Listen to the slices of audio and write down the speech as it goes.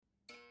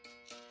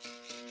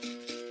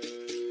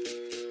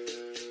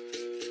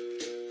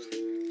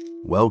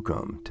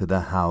Welcome to the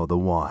How the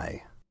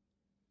Why.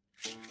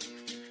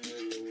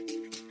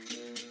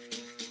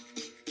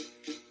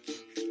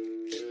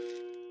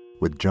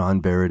 With John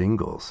Barrett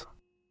Ingalls.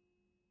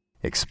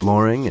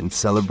 Exploring and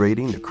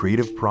celebrating the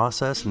creative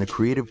process and the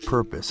creative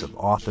purpose of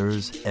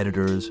authors,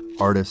 editors,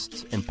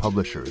 artists, and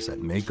publishers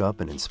that make up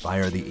and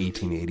inspire the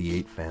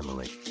 1888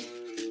 family.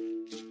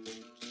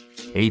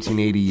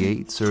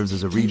 1888 serves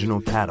as a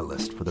regional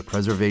catalyst for the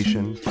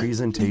preservation,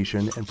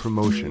 presentation, and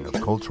promotion of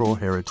cultural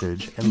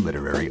heritage and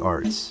literary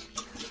arts.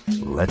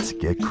 Let's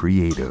get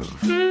creative.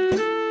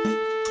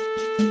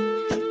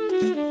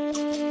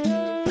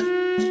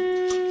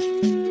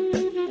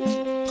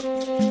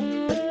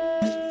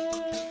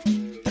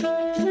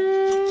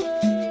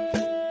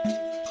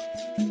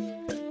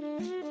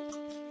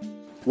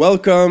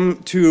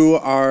 Welcome to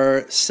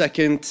our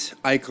second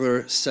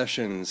Eichler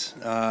Sessions.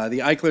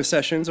 The Eichler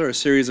Sessions are a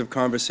series of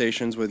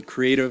conversations with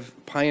creative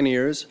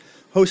pioneers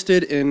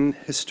hosted in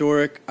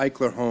historic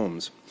Eichler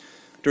homes.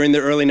 During the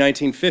early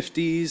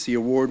 1950s, the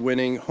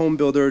award-winning home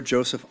builder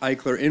Joseph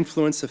Eichler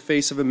influenced the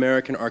face of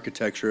American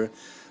architecture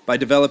by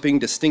developing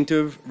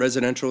distinctive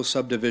residential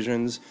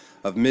subdivisions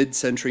of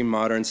mid-century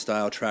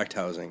modern-style tract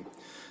housing.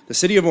 The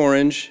city of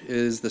Orange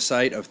is the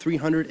site of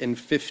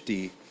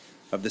 350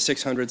 of the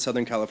 600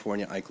 Southern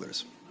California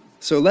Eichlers.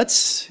 So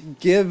let's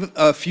give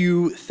a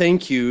few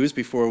thank yous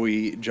before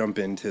we jump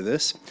into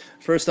this.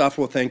 First off,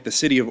 we'll thank the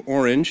City of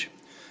Orange.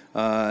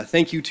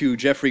 Thank you to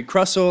Jeffrey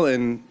Crussell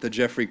and the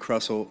Jeffrey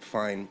Crussell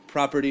Fine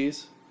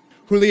Properties.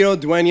 Julio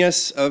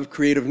Duenas of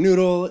Creative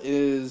Noodle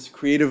is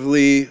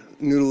creatively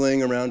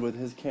noodling around with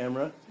his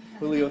camera.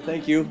 Julio,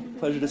 thank you.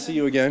 Pleasure to see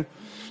you again.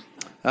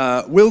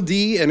 Will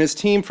D. and his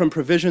team from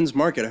Provisions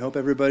Market. I hope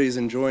everybody's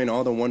enjoying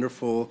all the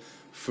wonderful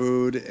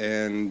food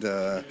and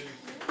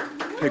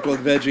pickled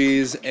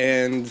veggies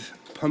and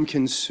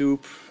pumpkin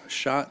soup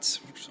shots.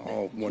 It's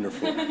all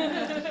wonderful.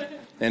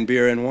 And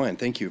beer and wine.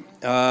 Thank you.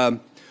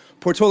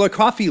 Portola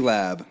Coffee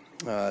Lab.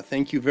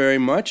 Thank you very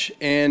much.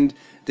 And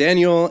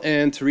Daniel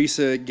and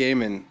Teresa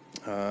Gaiman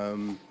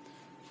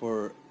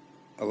for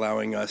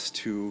allowing us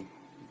to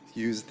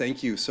use.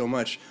 Thank you so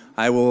much.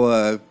 I will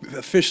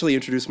officially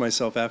introduce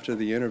myself after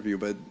the interview,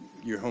 but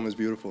your home is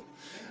beautiful.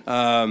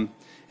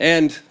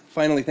 And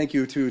finally, thank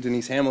you to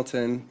Denise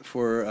Hamilton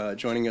for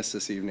joining us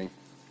this evening.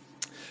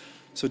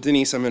 So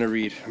Denise, I'm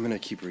going to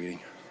keep reading.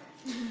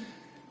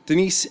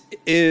 Denise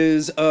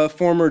is a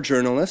former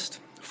journalist,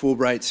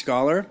 Fulbright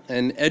scholar,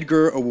 and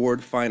Edgar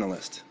Award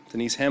finalist.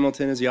 Denise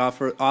Hamilton is the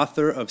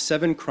author of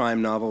 7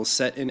 crime novels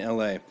set in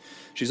L.A.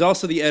 She's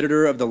also the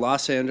editor of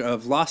Los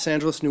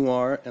Angeles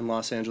Noir and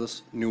Los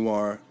Angeles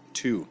Noir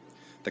 2,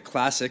 the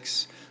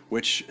classics,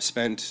 which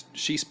spent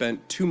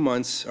 2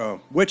 months on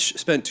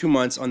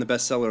the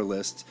bestseller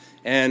list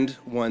and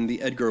won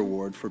the Edgar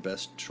Award for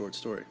Best Short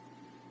Story.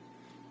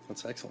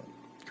 That's excellent.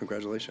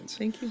 Congratulations.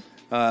 Thank you.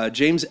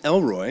 James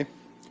Ellroy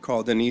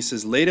called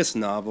Denise's latest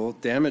novel,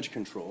 Damage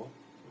Control,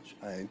 which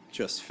I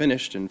just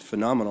finished and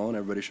phenomenal, and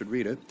everybody should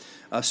read it,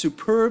 a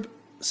superb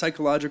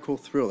psychological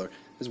thriller.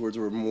 His words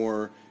were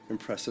more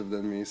impressive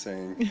than me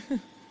saying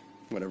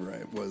whatever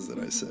it was that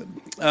I said.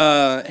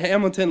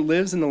 Hamilton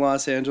lives in the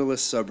Los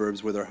Angeles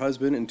suburbs with her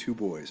husband and 2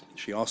 boys.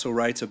 She also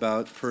writes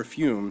about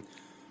perfume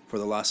for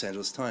the Los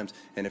Angeles Times.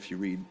 And if you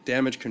read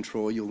Damage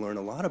Control, you'll learn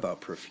a lot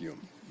about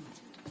perfume,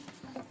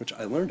 which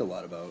I learned a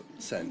lot about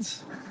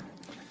scents.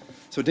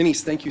 So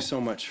Denise, thank you so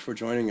much for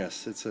joining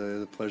us. It's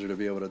a pleasure to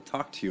be able to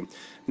talk to you.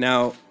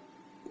 Now,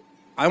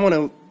 I want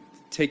to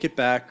take it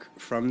back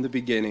from the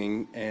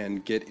beginning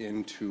and get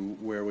into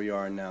where we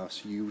are now.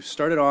 So you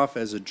started off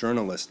as a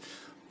journalist,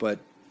 but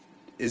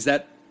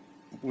at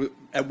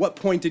what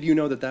point did you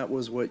know that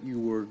was what you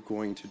were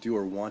going to do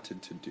or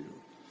wanted to do?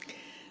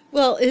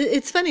 Well,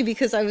 it's funny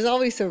because I was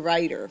always a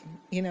writer,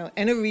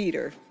 and a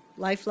reader,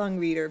 lifelong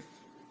reader.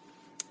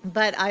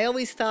 But I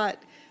always thought,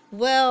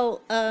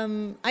 well,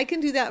 I can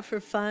do that for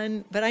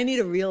fun, but I need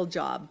a real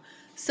job.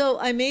 So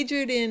I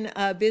majored in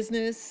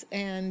business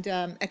and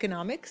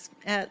economics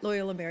at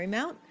Loyola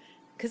Marymount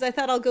because I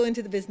thought I'll go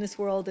into the business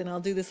world and I'll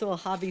do this little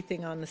hobby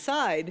thing on the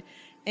side.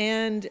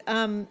 And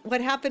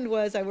what happened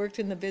was I worked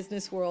in the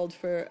business world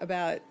for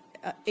about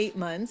 8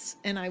 months,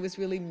 and I was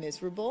really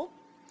miserable.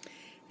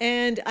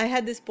 And I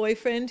had this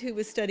boyfriend who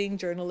was studying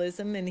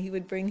journalism, and he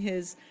would bring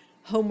his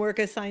homework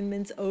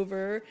assignments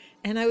over.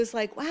 And I was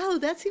like, wow,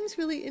 that seems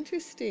really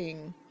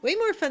interesting. Way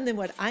more fun than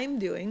what I'm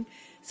doing.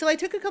 So I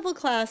took a couple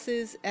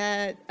classes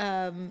at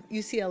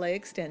UCLA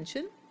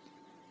Extension.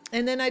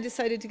 And then I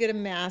decided to get a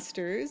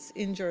master's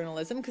in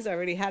journalism because I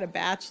already had a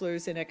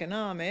bachelor's in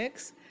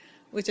economics,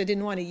 which I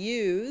didn't want to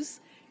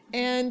use.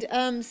 And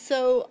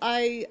so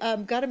I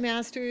got a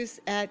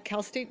master's at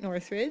Cal State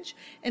Northridge.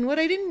 And what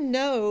I didn't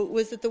know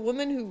was that the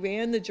woman who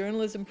ran the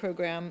journalism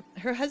program,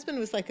 her husband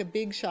was like a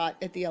big shot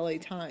at the LA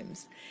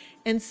Times.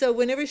 And so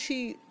whenever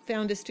she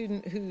found a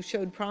student who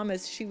showed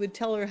promise, she would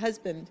tell her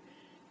husband,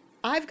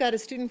 I've got a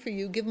student for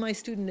you, give my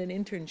student an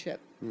internship.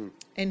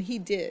 And he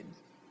did.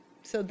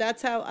 So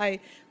that's how I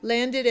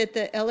landed at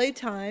the LA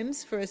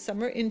Times for a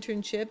summer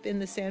internship in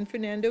the San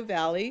Fernando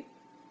Valley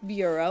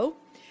Bureau.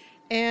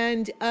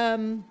 And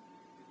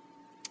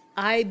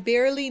I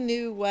barely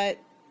knew what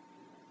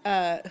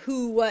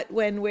who, what,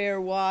 when,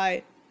 where,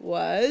 why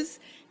was.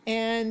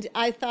 And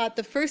I thought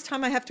the first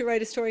time I have to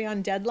write a story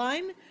on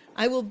deadline,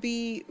 I will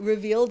be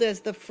revealed as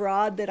the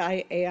fraud that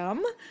I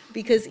am,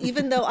 because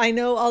even though I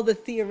know all the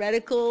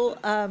theoretical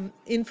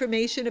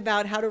information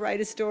about how to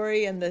write a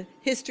story and the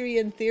history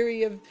and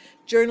theory of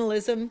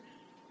journalism,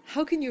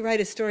 how can you write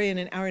a story in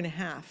an hour and a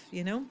half,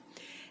 you know?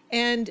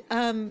 And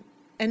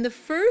the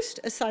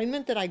first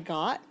assignment that I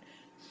got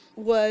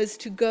was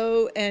to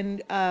go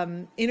and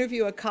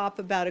interview a cop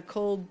about a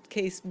cold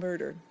case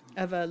murder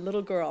of a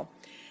little girl.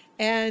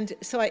 And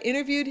so I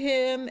interviewed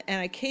him,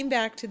 and I came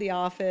back to the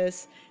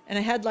office, and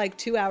I had like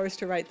 2 hours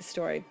to write the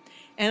story.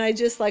 And I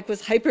just like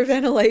was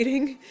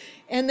hyperventilating.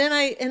 And then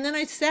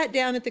I sat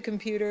down at the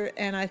computer,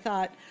 and I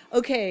thought,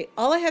 okay,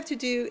 all I have to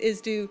do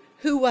is do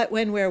who, what,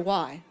 when, where,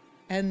 why.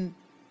 And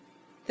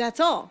that's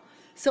all.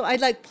 So I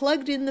like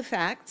plugged in the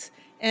facts,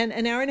 and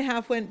an hour and a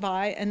half went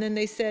by, and then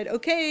they said,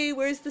 okay,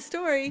 where's the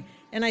story?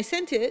 And I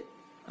sent it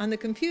on the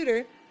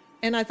computer,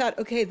 and I thought,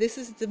 okay, this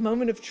is the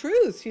moment of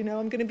truth. You know,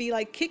 I'm going to be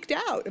like kicked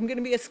out. I'm going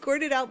to be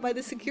escorted out by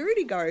the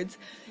security guards.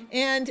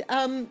 And,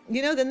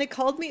 you know, then they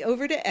called me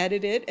over to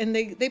edit it, and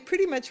they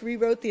pretty much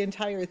rewrote the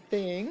entire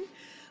thing.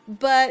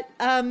 But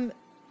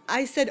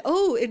I said,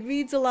 oh, it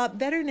reads a lot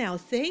better now.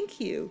 Thank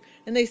you.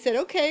 And they said,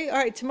 okay, all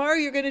right, tomorrow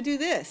you're going to do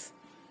this.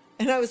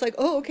 And I was like,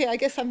 oh, okay, I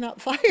guess I'm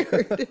not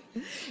fired.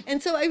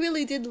 And so I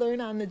really did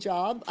learn on the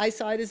job. I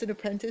saw it as an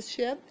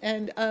apprenticeship.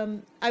 And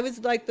I was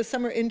like the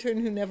summer intern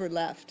who never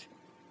left.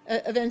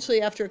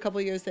 Eventually, after a couple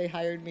of years, they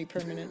hired me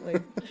permanently.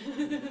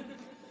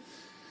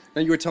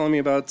 Now, you were telling me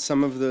about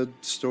some of the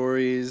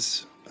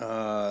stories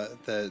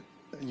that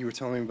you were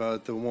telling me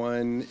about, the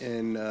one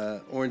in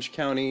Orange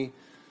County.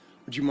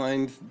 Would you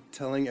mind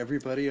telling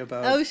everybody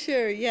about? Oh,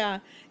 sure, yeah.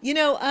 You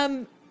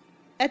know,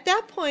 at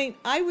that point,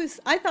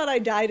 I thought I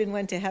died and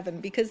went to heaven,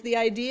 because the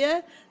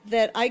idea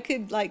that I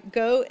could like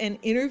go and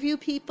interview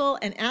people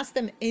and ask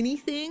them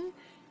anything,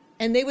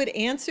 and they would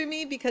answer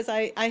me because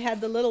I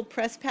had the little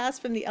press pass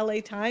from the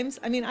LA Times.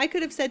 I mean, I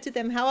could have said to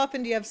them, how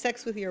often do you have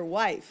sex with your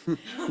wife?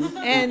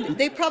 And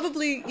they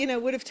probably, you know,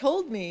 would have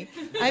told me.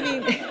 I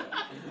mean,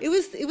 it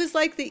was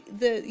like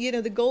the you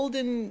know, the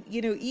golden,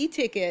 you know,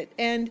 e-ticket.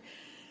 And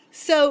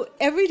so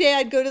every day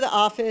I'd go to the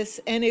office,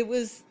 and it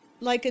was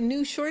like a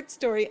new short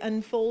story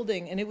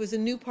unfolding, and it was a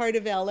new part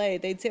of LA.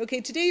 They'd say,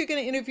 okay, today you're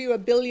going to interview a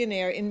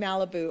billionaire in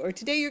Malibu, or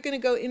today you're going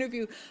to go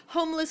interview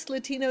homeless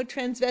Latino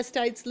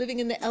transvestites living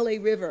in the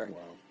LA River. Wow.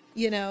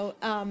 You know,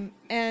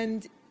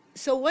 and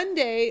so one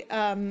day,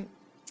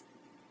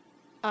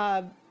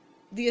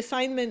 the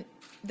assignment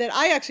that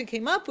I actually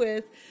came up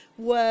with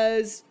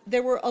was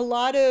there were a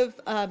lot of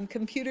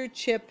computer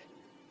chip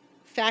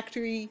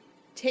factory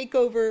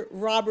takeover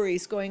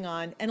robberies going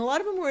on, and a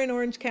lot of them were in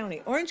Orange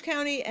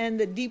County and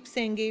the deep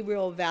San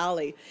Gabriel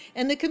Valley.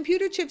 And the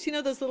computer chips, you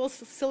know, those little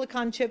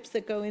silicon chips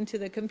that go into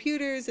the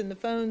computers and the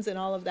phones and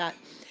all of that.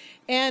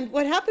 And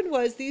what happened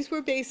was these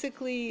were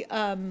basically,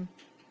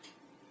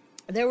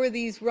 there were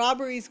these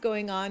robberies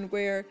going on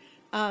where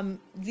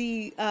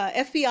the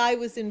FBI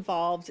was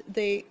involved.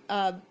 They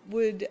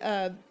would,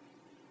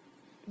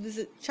 this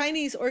is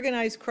Chinese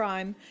organized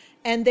crime,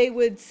 and they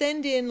would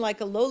send in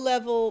like a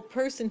low-level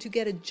person to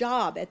get a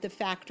job at the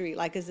factory,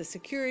 like as a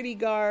security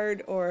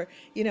guard, or,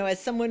 you know, as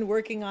someone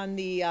working on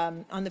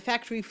the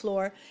factory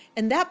floor.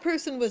 And that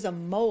person was a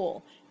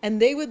mole,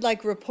 and they would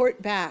like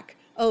report back,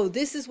 oh,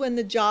 this is when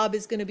the job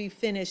is going to be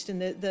finished,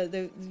 and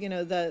the you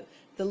know, the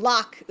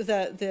lock,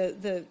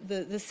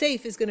 the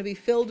safe is going to be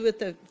filled with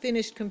the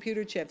finished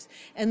computer chips,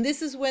 and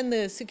this is when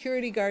the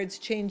security guards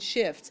change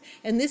shifts,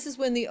 and this is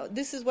when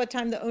this is what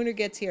time the owner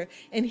gets here,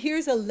 and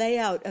here's a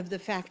layout of the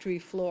factory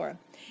floor.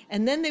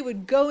 And then they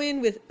would go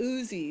in with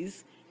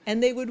Uzis,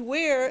 and they would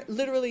wear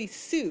literally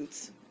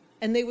suits,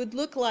 and they would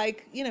look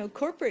like, you know,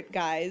 corporate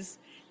guys,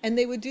 and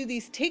they would do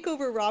these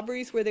takeover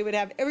robberies where they would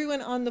have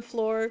everyone on the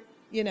floor,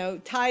 you know,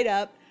 tied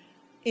up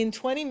in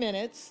 20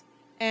 minutes,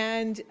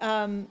 and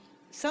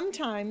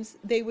sometimes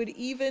they would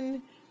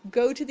even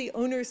go to the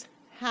owner's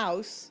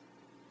house,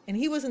 and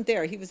he wasn't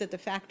there, he was at the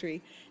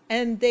factory,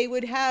 and they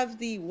would have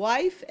the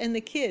wife and the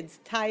kids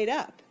tied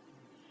up.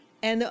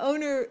 And the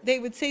owner, they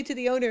would say to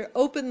the owner,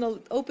 open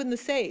the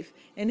safe,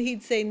 and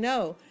he'd say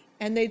no.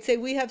 And they'd say,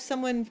 we have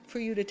someone for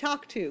you to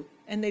talk to.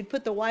 And they'd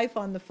put the wife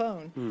on the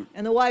phone.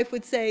 And the wife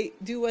would say,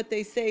 do what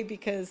they say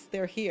because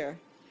they're here.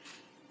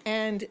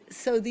 And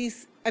so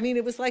these, I mean,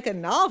 it was like a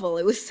novel.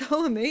 It was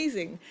so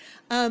amazing.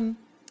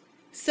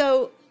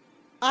 So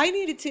I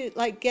needed to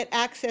like get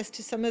access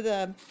to some of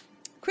the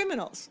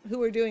criminals who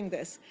were doing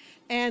this.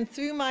 And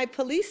through my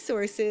police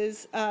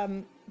sources,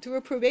 through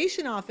a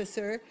probation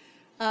officer,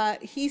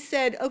 he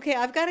said, okay,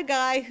 I've got a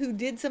guy who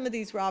did some of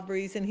these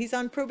robberies, and he's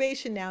on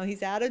probation now.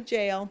 He's out of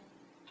jail,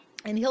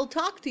 and he'll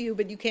talk to you,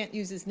 but you can't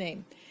use his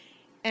name.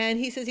 And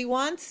he says he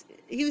was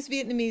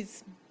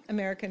Vietnamese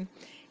American.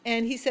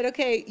 And he said,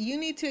 okay, you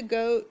need to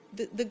go.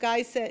 The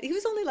guy said, he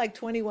was only like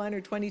 21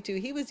 or 22.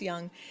 He was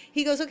young.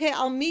 He goes, okay,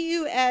 I'll meet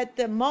you at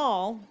the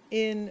mall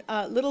in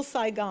Little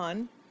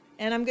Saigon,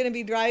 and I'm going to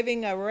be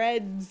driving a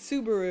red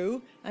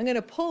Subaru. I'm going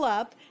to pull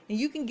up, and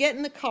you can get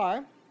in the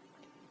car,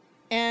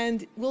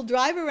 and we'll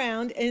drive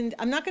around, and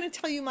I'm not going to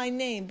tell you my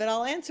name, but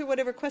I'll answer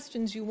whatever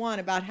questions you want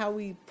about how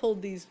we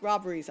pulled these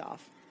robberies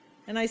off.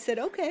 And I said,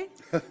 okay,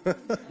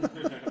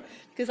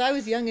 because I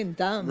was young and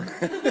dumb.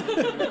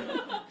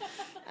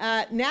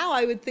 Now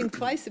I would think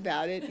twice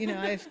about it. You know,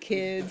 I have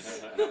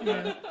kids. You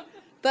know.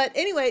 But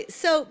anyway,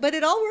 but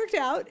it all worked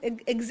out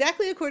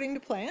exactly according to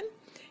plan.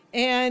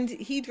 And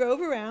he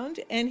drove around,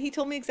 and he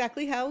told me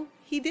exactly how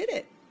he did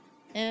it.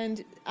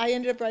 And I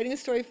ended up writing a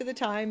story for the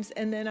Times,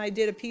 and then I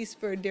did a piece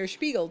for Der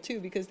Spiegel, too,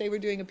 because they were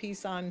doing a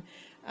piece on,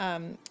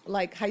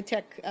 like,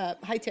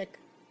 high-tech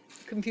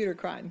computer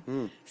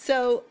crime.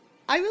 So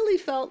I really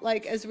felt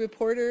like, as a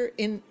reporter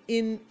in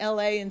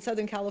L.A. in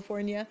Southern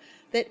California,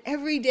 that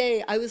every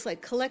day I was,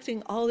 like,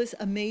 collecting all this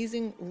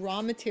amazing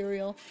raw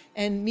material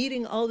and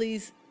meeting all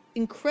these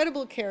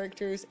incredible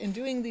characters and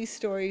doing these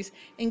stories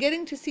and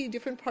getting to see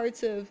different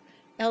parts of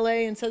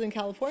LA and Southern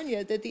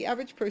California that the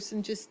average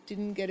person just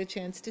didn't get a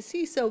chance to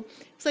see. So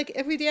it's like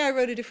every day I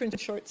wrote a different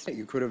short story.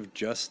 You could have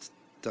just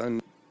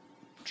done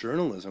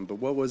journalism, but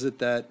what was it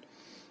that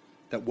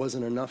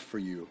wasn't enough for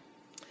you?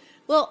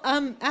 Well,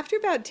 after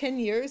about 10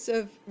 years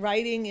of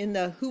writing in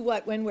the who,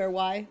 what, when, where,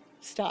 why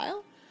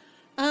style,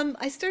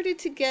 I started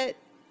to get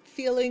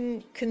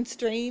feeling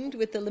constrained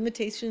with the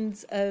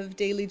limitations of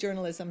daily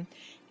journalism.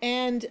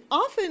 And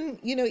often,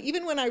 you know,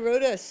 even when I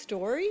wrote a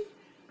story,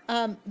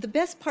 the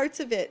best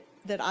parts of it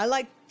that I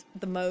liked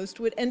the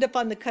most would end up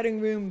on the cutting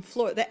room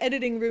floor, the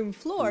editing room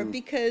floor,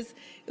 because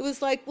it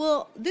was like,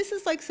 well, this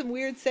is like some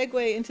weird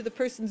segue into the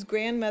person's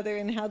grandmother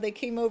and how they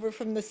came over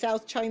from the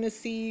South China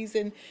Seas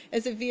and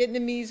as a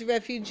Vietnamese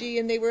refugee,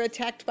 and they were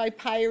attacked by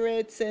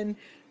pirates, and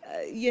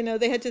you know,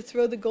 they had to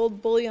throw the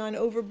gold bullion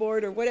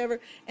overboard or whatever.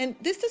 And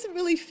this doesn't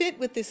really fit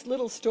with this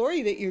little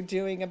story that you're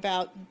doing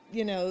about,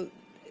 you know,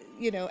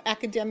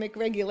 academic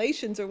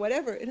regulations or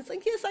whatever. And it's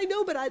like, yes, I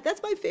know, but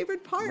that's my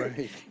favorite part.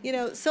 Right. You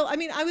know, so I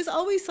mean, I was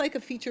always like a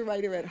feature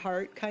writer at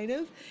heart, kind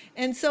of.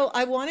 And so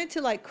I wanted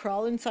to like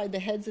crawl inside the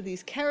heads of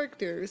these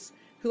characters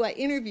who I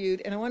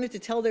interviewed, and I wanted to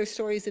tell their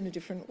stories in a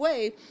different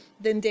way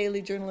than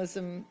daily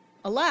journalism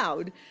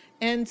allowed.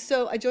 And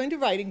so I joined a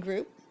writing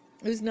group.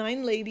 It was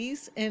 9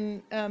 ladies,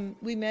 and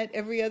we met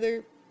every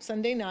other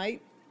Sunday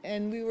night,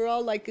 and we were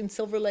all like in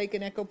Silver Lake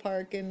and Echo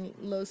Park and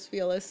Los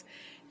Feliz.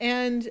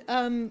 And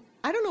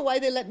I don't know why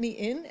they let me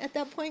in at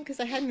that point,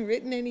 because I hadn't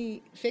written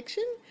any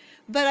fiction,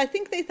 but I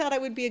think they thought I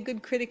would be a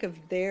good critic of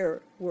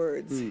their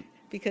words,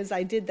 because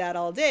I did that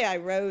all day. I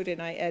wrote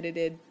and I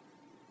edited.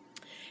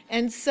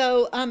 And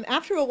so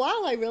after a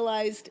while, I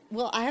realized,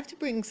 well, I have to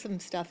bring some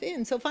stuff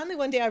in. So finally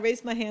one day I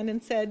raised my hand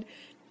and said,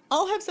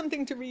 I'll have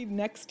something to read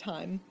next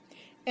time.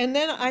 And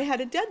then I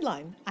had a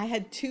deadline. I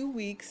had 2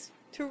 weeks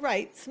to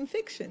write some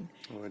fiction.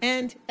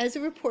 And as a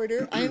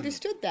reporter, I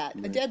understood that,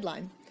 a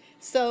deadline.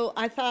 So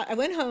I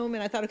went home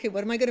and I thought, okay,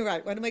 what am I going to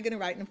write? What am I going to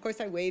write? And of course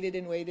I waited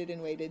and waited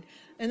and waited.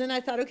 And then I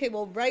thought, okay,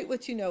 well, write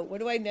what you know. What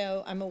do I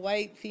know? I'm a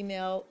white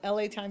female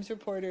LA Times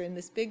reporter in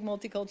this big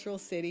multicultural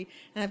city,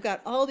 and I've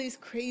got all these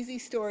crazy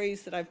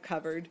stories that I've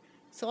covered.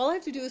 So all I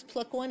have to do is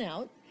pluck one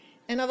out.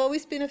 And I've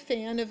always been a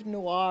fan of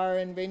noir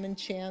and Raymond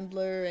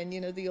Chandler and,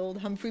 you know, the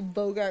old Humphrey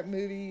Bogart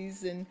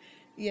movies and,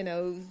 you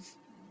know,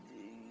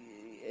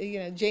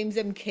 James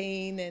M.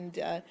 Cain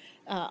and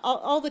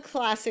all the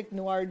classic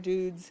noir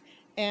dudes.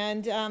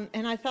 And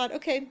I thought,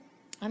 okay,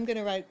 I'm going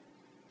to write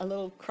a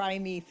little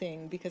crimey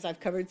thing because I've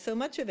covered so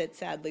much of it,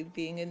 sadly,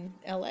 being in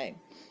L.A.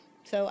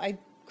 So I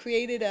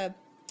created a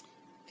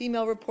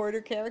female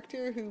reporter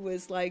character who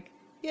was like,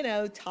 you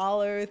know,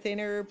 taller,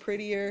 thinner,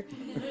 prettier,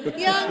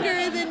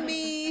 younger than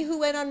me, who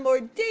went on more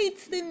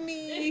dates than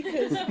me,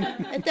 because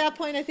at that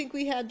point I think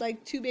we had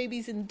like 2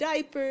 babies in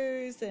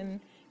diapers,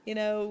 and you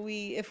know,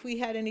 if we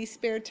had any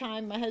spare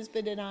time, my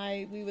husband and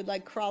I, we would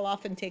like crawl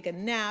off and take a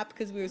nap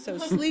because we were so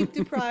sleep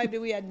deprived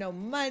and we had no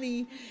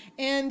money.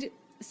 And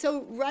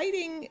so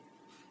writing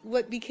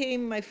what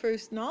became my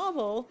first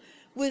novel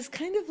was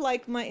kind of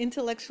like my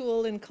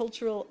intellectual and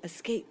cultural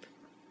escape.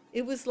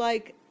 It was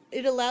like,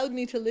 it allowed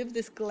me to live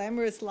this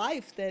glamorous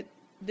life that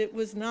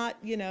was not,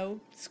 you know,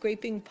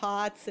 scraping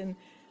pots and,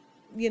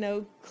 you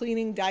know,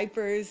 cleaning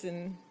diapers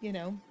and, you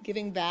know,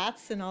 giving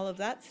baths and all of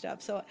that stuff.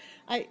 So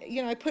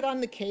I put on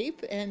the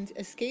cape and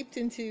escaped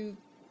into,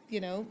 you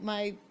know,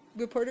 my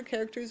reporter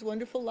character's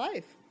wonderful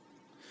life.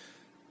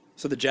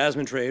 So The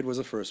Jasmine Trade was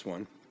the first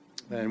one.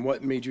 And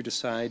what made you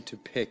decide to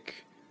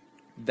pick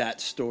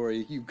that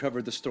story? You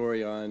covered the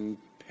story on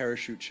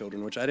parachute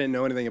children, which I didn't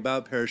know anything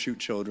about parachute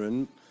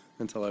children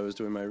until I was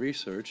doing my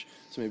research.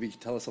 So maybe you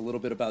could tell us a little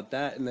bit about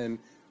that, and then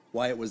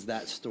why it was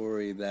that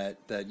story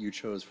that you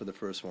chose for the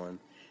first one.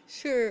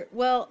 Sure.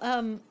 Well,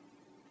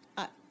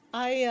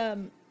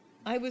 I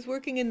was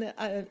working in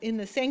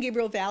the San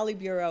Gabriel Valley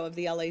Bureau of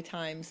the LA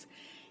Times,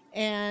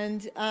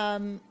 and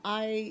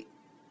I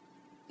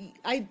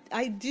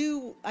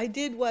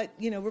did what,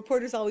 you know,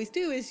 reporters always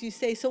do, is you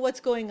say, so what's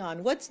going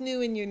on? What's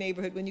new in your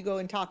neighborhood when you go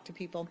and talk to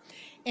people?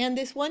 And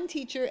this one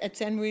teacher at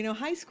San Marino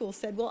High School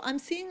said, well, I'm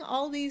seeing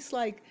all these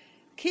like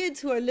kids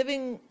who are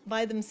living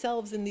by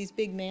themselves in these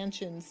big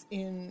mansions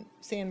in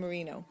San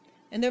Marino.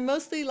 And they're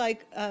mostly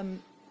like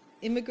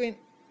immigrant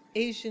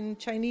Asian,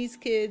 Chinese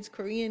kids,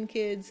 Korean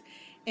kids,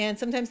 and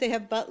sometimes they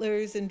have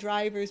butlers and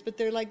drivers, but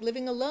they're like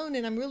living alone,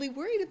 and I'm really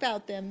worried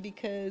about them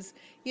because,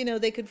 you know,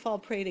 they could fall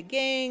prey to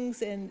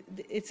gangs, and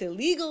it's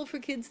illegal for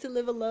kids to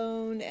live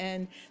alone,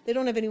 and they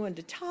don't have anyone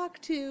to talk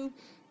to.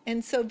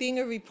 And so being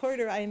a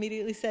reporter, I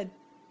immediately said,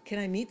 can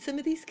I meet some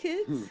of these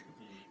kids?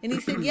 And he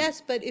said,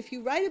 yes, but if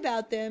you write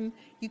about them,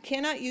 you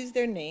cannot use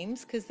their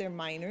names because they're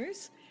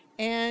minors,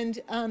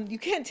 and you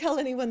can't tell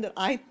anyone that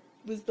I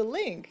was the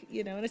link,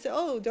 you know. And I said,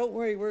 oh, don't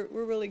worry, we're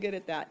really good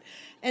at that.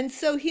 And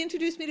so he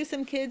introduced me to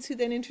some kids who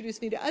then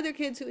introduced me to other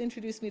kids who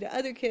introduced me to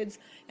other kids.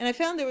 And I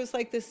found there was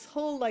like this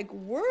whole like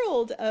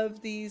world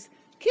of these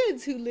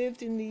kids who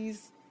lived in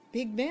these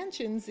big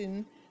mansions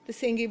in the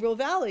San Gabriel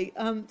Valley.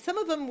 Some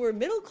of them were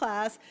middle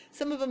class,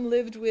 some of them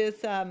lived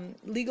with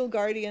legal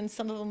guardians,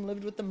 some of them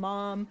lived with the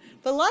mom,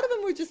 but a lot of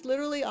them were just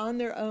literally on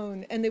their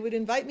own. And they would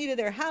invite me to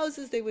their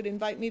houses, they would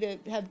invite me to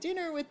have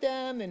dinner with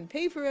them and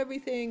pay for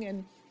everything,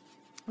 and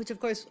which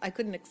of course I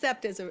couldn't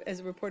accept as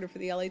a reporter for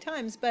the LA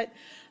Times, but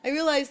I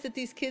realized that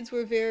these kids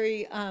were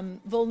very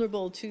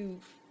vulnerable to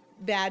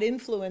bad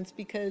influence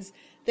because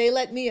they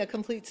let me, a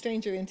complete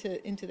stranger,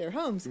 into their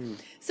homes.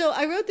 So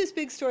I wrote this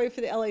big story for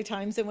the LA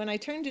Times, and when I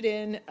turned it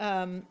in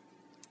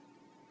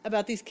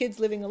about these kids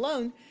living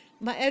alone,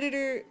 my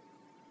editor,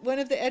 one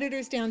of the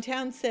editors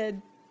downtown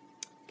said,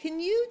 can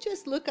you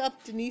just look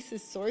up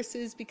Denise's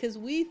sources because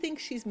we think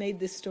she's made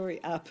this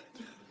story up.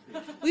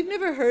 We've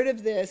never heard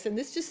of this, and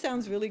this just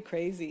sounds really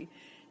crazy.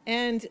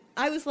 And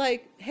I was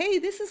like, hey,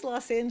 this is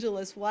Los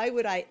Angeles. Why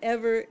would I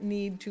ever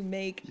need to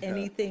make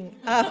anything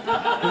up?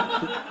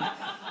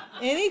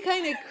 Any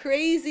kind of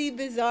crazy,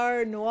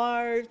 bizarre,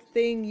 noir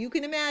thing you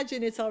can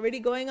imagine, it's already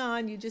going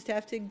on. You just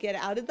have to get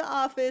out of the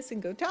office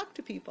and go talk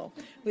to people,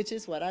 which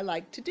is what I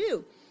like to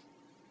do.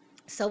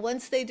 So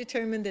once they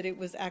determined that it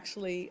was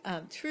actually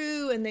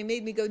true, and they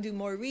made me go do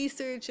more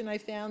research, and I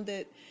found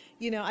that,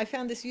 you know, I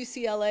found this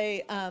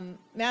UCLA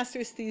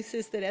master's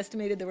thesis that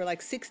estimated there were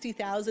like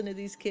 60,000 of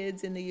these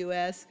kids in the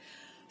US.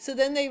 So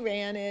then they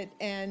ran it,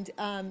 and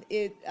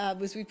it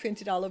was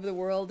reprinted all over the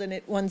world, and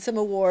it won some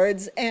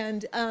awards.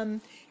 And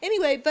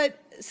anyway,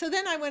 but so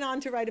then I went on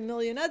to write a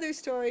million other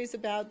stories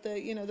about the,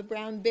 you know, the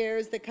brown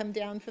bears that come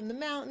down from the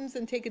mountains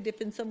and take a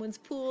dip in someone's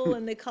pool,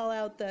 and they call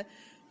out the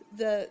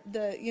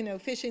you know,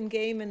 Fish and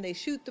Game, and they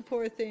shoot the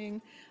poor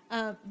thing.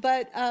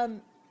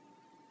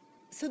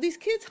 So these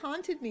kids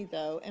haunted me,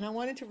 though, and I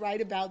wanted to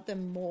write about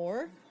them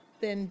more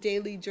than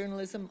daily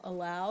journalism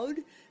allowed.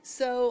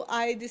 So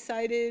I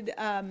decided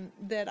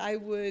that I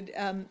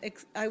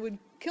would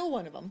kill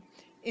one of them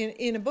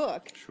in a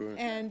book. Sure.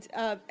 And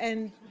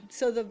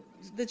so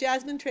the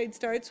Jasmine trade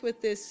starts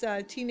with this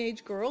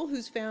teenage girl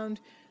who's found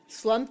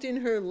slumped in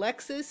her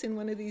Lexus in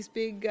one of these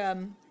big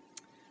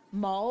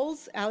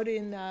malls out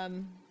in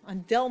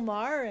on Del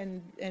Mar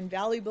and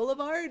Valley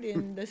Boulevard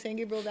in the San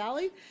Gabriel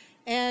Valley.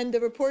 And the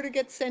reporter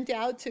gets sent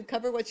out to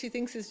cover what she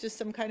thinks is just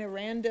some kind of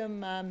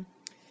random,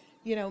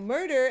 you know,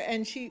 murder,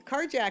 and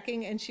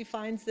carjacking, and she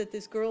finds that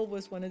this girl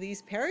was one of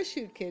these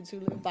parachute kids who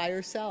lived by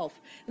herself.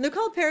 And they're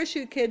called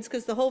parachute kids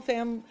because the whole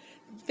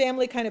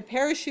family kind of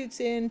parachutes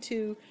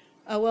into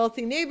a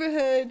wealthy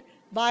neighborhood,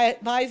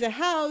 buys a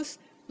house,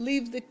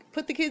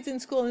 put the kids in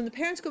school, and the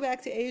parents go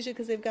back to Asia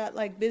because they've got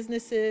like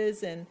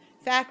businesses and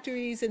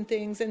factories and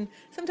things, and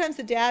sometimes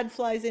the dad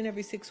flies in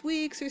every 6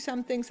 weeks or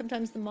something,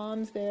 sometimes the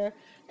mom's there,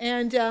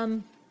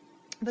 and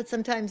but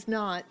sometimes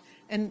not.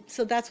 And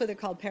so that's why they're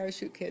called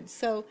parachute kids.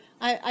 So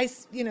I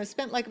you know,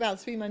 spent like about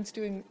 3 months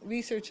doing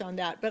research on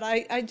that, but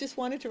I just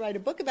wanted to write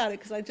a book about it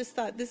because I just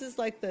thought this is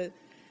like the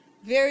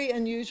very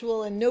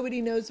unusual and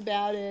nobody knows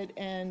about it,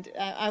 and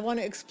I want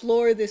to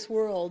explore this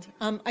world.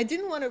 I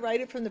didn't want to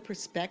write it from the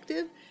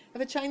perspective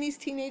of a Chinese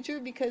teenager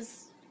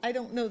because I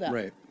don't know that.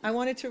 Right. I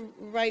wanted to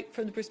write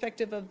from the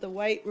perspective of the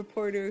white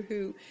reporter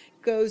who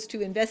goes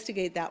to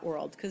investigate that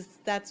world, because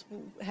that's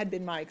had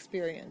been my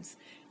experience.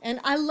 And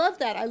I love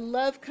that. I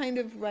love kind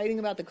of writing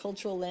about the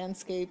cultural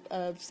landscape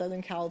of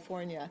Southern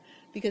California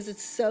because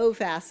it's so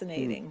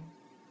fascinating.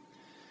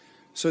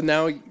 So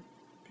now you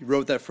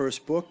wrote that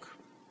first book.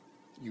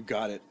 You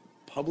got it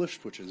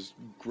published, which is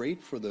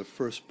great for the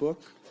first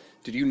book.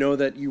 Did you know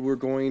that you were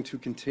going to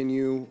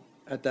continue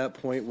at that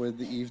point with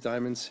the Eve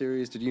Diamond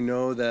series? Did you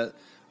know that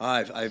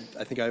I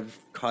think I've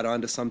caught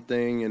on to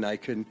something, and I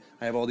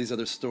have all these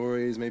other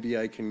stories, maybe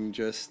I can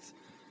just...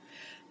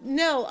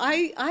 No,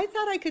 I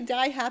thought I could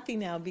die happy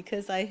now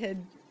because I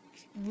had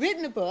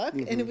written a book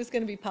and it was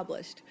going to be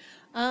published.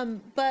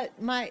 But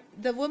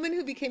the woman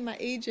who became my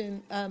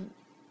agent,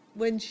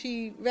 when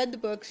she read the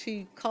book,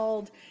 she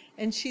called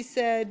and she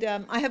said,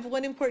 I have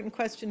one important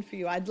question for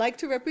you. I'd like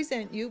to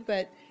represent you,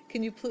 but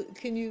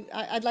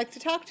I'd like to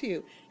talk to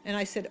you. And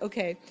I said,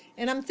 okay.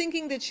 And I'm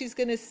thinking that she's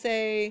going to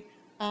say,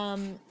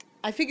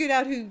 I figured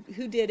out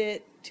who did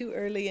it. too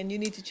early and you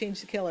need to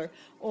change the killer.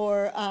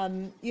 Or,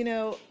 you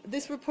know,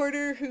 this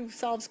reporter who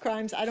solves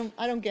crimes, I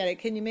don't get it.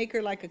 Can you make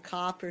her like a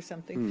cop or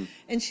something?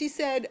 And she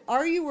said,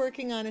 are you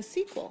working on a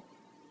sequel?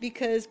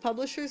 Because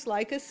publishers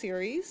like a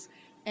series,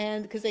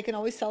 and because they can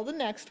always sell the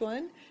next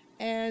one,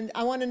 and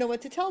I want to know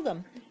what to tell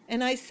them.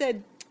 And I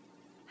said,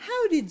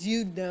 how did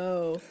you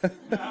know?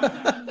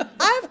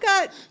 I've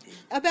got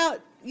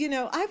about, you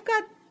know, I've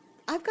got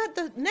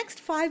the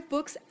next 5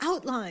 books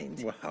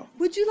outlined. Wow.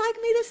 Would you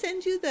like me to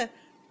send you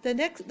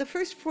the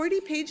first 40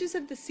 pages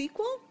of the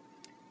sequel?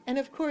 And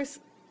of course,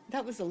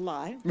 that was a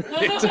lie.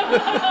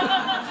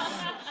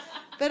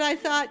 But I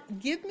thought,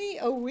 give me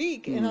a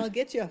week and I'll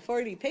get you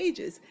 40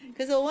 pages.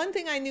 Because the one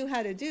thing I knew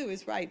how to do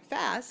is write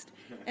fast.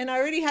 And I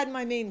already had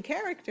my main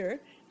character.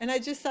 And I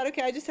just thought,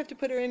 okay, I just have to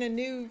put her in a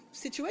new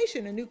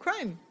situation, a new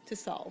crime to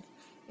solve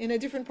in a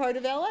different part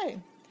of LA,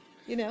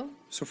 you know?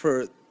 So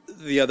for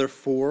the other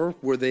 4,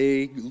 were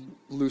they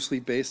loosely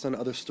based on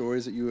other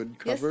stories that you had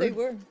covered? Yes, they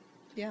were.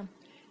 Yeah.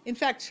 In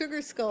fact,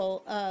 Sugar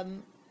Skull,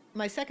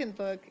 my second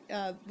book,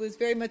 was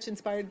very much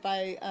inspired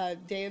by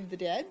Day of the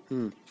Dead,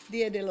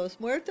 Dia de los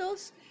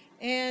Muertos,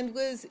 and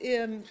was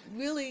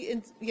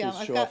really, yeah,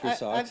 Please show off your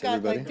socks, I've got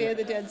everybody. like Day of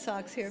the Dead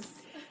socks here.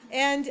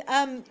 And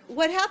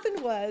what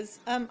happened was,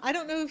 I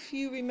don't know if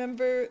you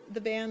remember the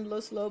band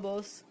Los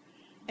Lobos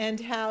and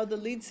how the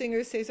lead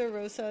singer, Cesar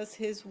Rosas,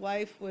 his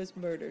wife was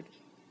murdered.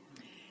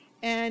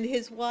 And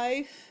his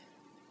wife,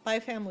 by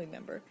a family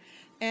member,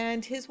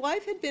 and his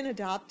wife had been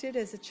adopted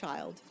as a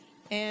child,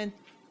 and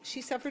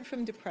she suffered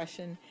from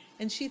depression,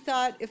 and she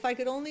thought, if I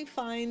could only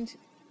find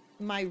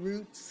my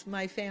roots,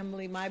 my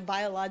family, my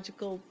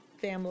biological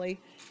family,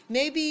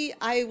 maybe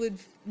I would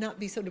not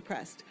be so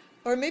depressed.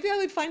 Or maybe I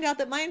would find out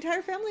that my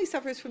entire family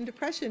suffers from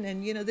depression,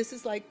 and, you know, this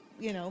is like,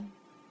 you know,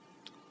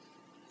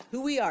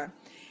 who we are.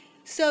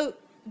 So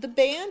the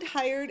band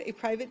hired a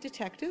private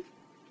detective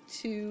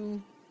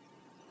to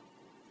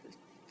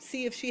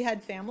see if she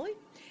had family,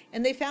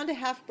 and they found a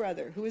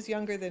half-brother who was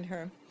younger than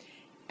her.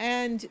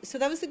 And so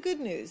that was the good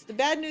news. The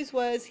bad news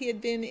was he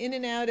had been in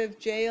and out of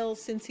jail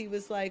since he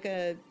was like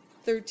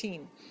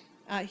 13.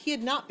 He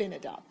had not been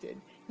adopted,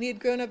 and he had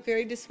grown up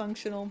very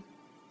dysfunctional,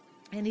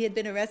 and he had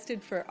been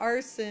arrested for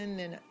arson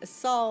and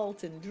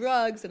assault and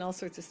drugs and all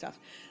sorts of stuff.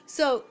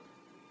 So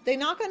they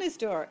knock on his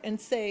door and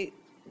say,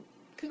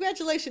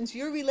 congratulations,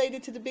 you're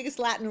related to the biggest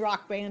Latin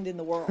rock band in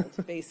the world,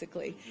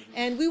 basically.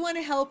 And we want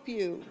to help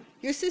you.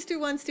 Your sister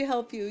wants to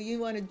help you. You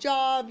want a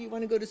job, you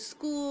want to go to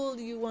school,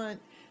 you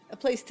want a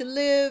place to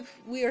live.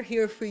 We are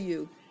here for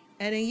you.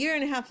 And a year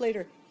and a half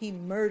later, he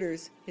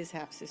murders his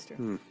half-sister.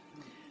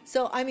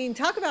 So, I mean,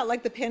 talk about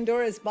like the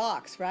Pandora's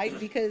box, right?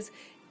 Because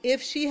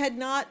if she had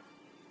not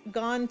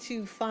gone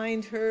to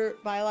find her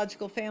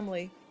biological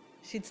family,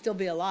 she'd still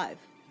be alive,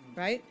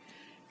 right?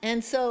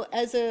 And so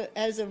as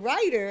a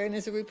writer and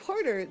as a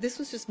reporter, this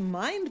was just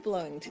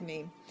mind-blowing to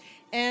me.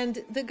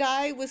 And the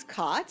guy was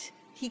caught.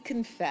 He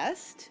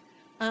confessed.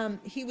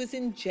 He was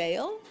in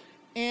jail.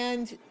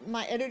 And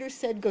my editor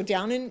said, go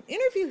down and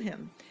interview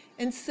him.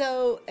 And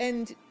so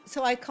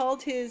I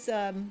called his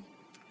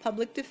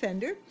public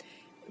defender,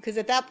 because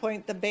at that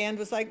point the band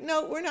was like,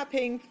 no, we're not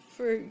paying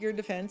for your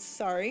defense,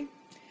 sorry.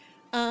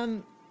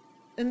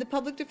 And the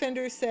public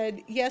defender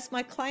said, yes,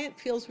 my client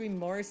feels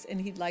remorse and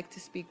he'd like to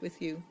speak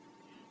with you.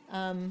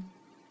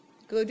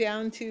 Go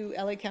down to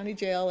LA County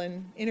Jail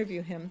and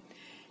interview him.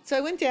 So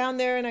I went down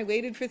there and I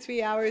waited for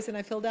 3 hours and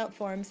I filled out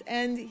forms,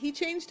 and he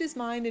changed his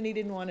mind and he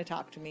didn't want to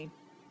talk to me.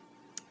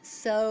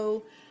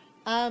 So,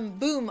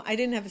 boom, I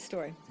didn't have a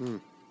story.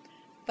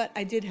 But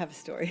I did have a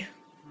story.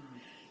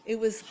 It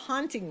was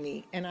haunting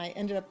me, and I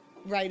ended up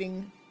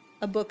writing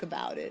a book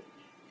about it.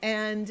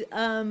 And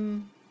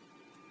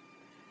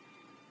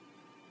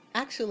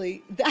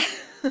actually,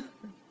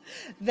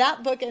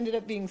 that book ended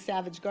up being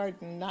Savage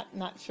Garden,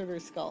 not Sugar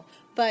Skull.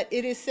 But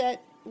it is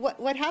set,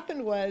 what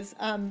happened was,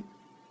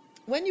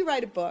 when you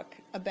write a book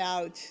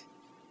about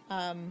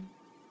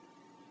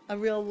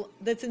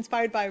that's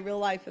inspired by a real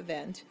life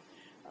event,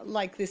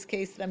 like this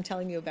case that I'm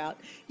telling you about,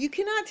 you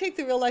cannot take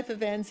the real life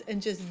events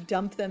and just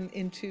dump them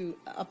into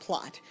a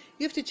plot.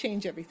 You have to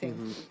change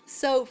everything.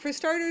 So for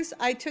starters,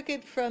 I took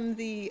it from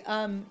the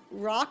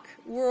rock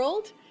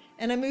world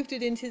and I moved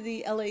it into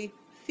the LA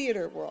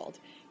theater world.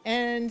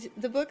 And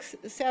the book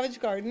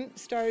Savage Garden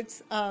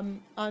starts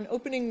on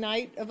opening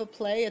night of a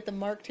play at the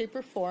Mark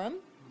Taper Forum.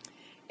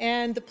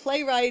 And the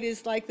playwright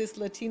is like this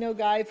Latino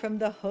guy from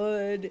the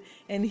hood,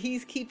 and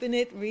he's keeping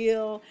it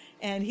real,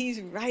 and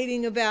he's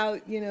writing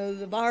about, you know,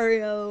 the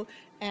barrio,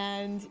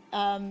 and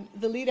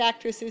the lead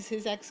actress is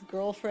his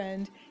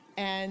ex-girlfriend.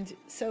 And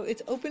so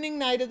it's opening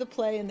night of the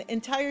play, and the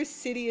entire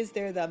city is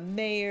there, the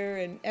mayor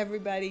and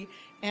everybody,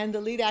 and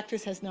the lead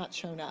actress has not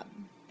shown up.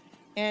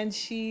 And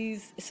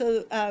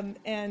so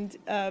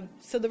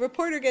the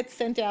reporter gets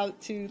sent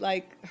out to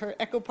like her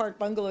Echo Park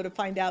bungalow to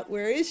find out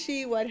where is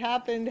she, what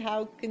happened,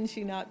 how can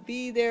she not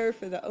be there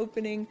for the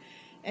opening.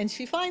 and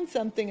she finds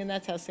something, and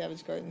that's how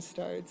Savage Garden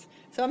starts.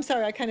 So I'm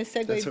sorry, I kind of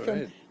segued That's all from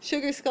right.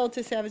 Sugar Skull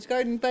to Savage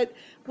Garden. But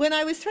when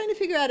I was trying to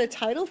figure out a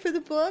title for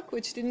the book,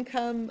 which didn't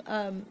come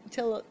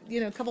till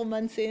a couple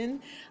months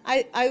in,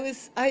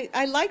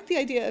 I liked the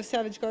idea of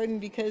Savage Garden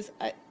because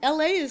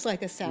L.A. is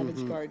like a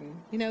Savage Garden.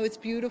 It's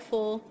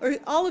beautiful, or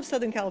all of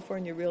Southern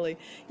California really.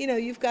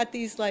 You've got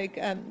these like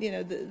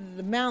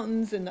the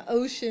mountains and the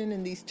ocean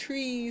and these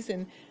trees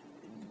and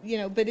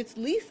but it's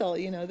lethal.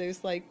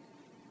 There's like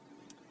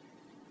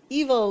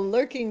evil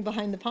lurking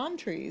behind the palm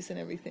trees and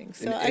everything.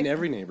 So In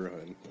every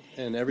neighborhood.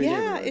 In every yeah,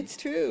 neighborhood. it's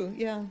true.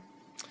 Yeah.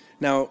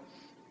 Now,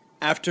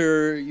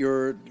 after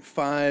your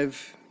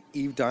 5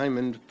 Eve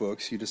Diamond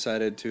books, you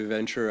decided to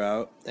venture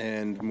out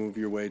and move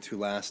your way to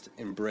Last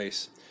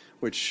Embrace,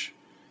 which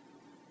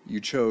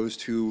you chose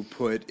to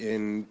put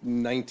in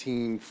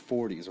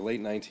 1940s or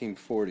late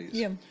 1940s.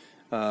 Yeah.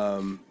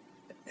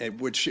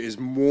 Which is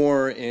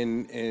more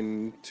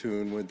in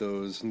tune with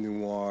those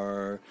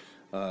noir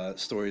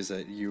stories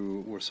that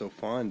you were so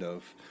fond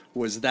of.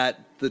 Was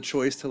that the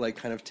choice to like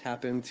kind of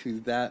tap into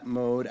that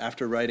mode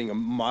after writing a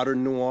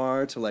modern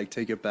noir to like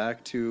take it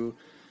back to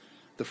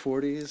the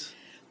 40s?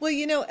 Well,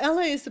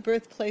 LA is the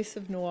birthplace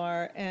of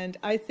noir, and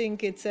I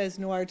think it's as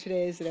noir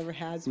today as it ever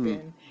has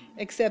been,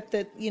 except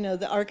that,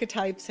 the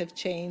archetypes have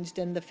changed,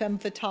 and the femme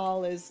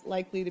fatale is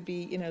likely to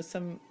be,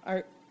 some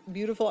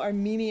beautiful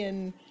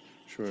Armenian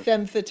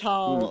femme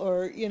fatale,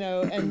 or,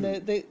 and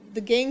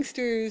the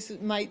gangsters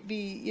might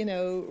be,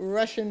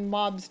 Russian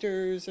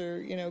mobsters,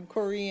 or,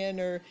 Korean,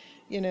 or,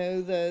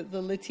 the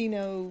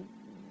Latino,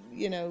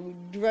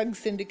 drug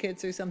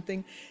syndicates or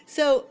something.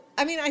 So,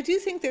 I mean, I do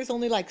think there's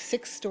only like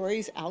 6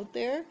 stories out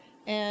there,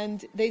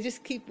 and they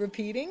just keep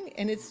repeating,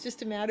 and it's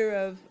just a matter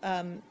of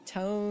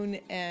tone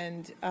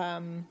and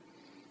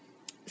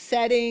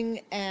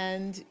setting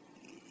and,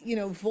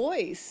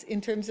 voice in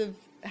terms of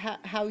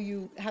how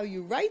you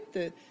write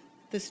the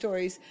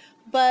stories.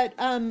 But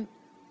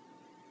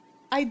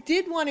I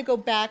did want to go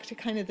back to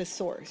kind of the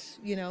source,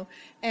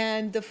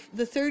 and the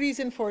 30s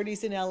and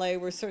 40s in LA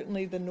were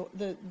certainly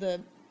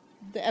the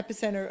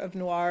epicenter of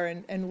noir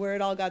and where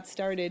it all got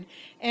started.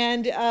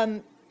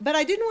 And but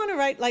I didn't want to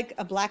write like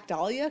a Black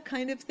Dahlia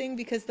kind of thing,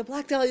 because the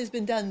Black Dahlia has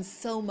been done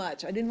so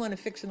much. I didn't want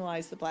to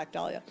fictionalize the Black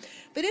Dahlia.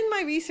 But in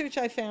my research,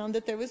 I found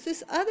that there was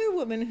this other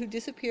woman who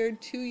disappeared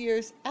 2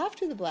 years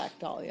after the Black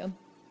Dahlia.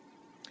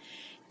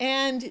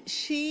 And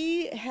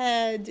she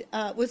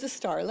was a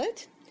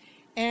starlet,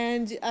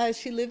 and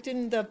she lived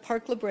in the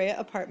Park La Brea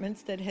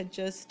apartments that had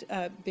just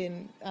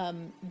been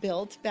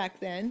built back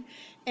then.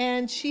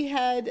 And she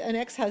had an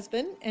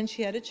ex-husband, and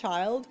she had a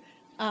child,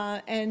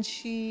 and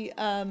she,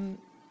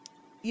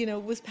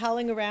 was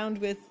palling around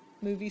with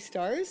movie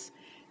stars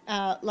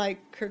like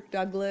Kirk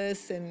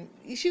Douglas, and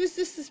she was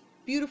just this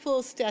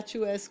beautiful,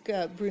 statuesque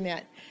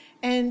brunette.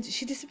 And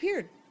she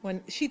disappeared.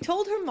 When she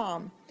told her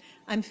mom,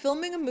 "I'm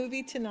filming a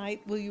movie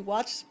tonight. Will you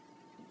watch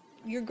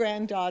your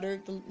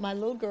granddaughter, my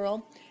little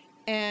girl,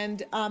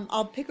 and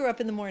I'll pick her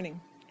up in the morning."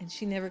 And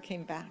she never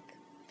came back.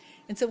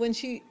 And so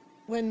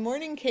when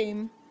morning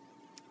came,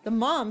 the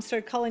mom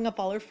started calling up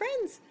all her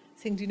friends,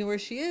 saying, "Do you know where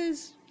she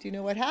is? Do you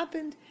know what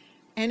happened?"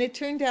 And it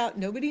turned out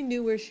nobody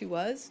knew where she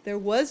was. There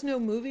was no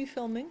movie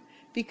filming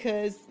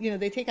because,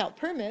 they take out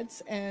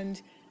permits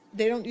and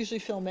they don't usually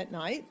film at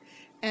night.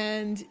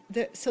 And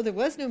so there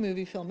was no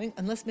movie filming,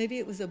 unless maybe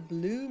it was a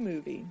blue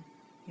movie,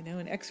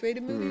 an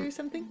X-rated movie or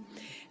something.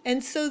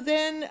 And so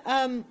then,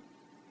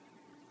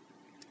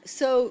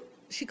 so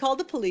she called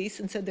the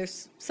police and said,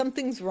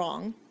 something's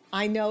wrong.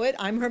 I know it.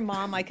 I'm her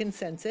mom. I can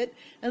sense it.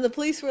 And the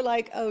police were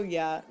like, "Oh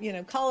yeah,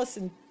 call us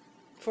in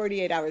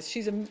 48 hours.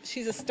 She's a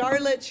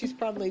starlet. She's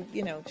probably,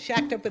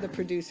 shacked up with a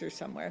producer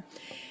somewhere."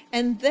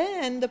 And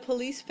then the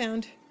police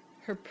found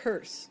her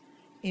purse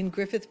in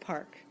Griffith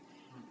Park.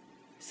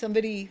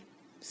 Somebody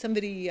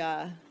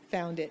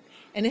found it,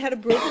 and it had a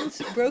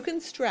broken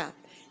strap.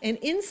 And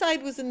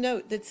inside was a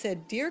note that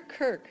said, "Dear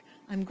Kirk,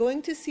 I'm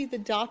going to see the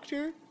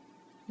doctor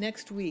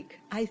next week.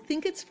 I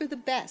think it's for the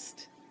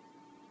best.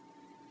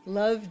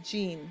 Love,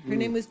 Jean." Her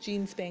name was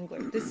Jean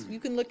Spangler. You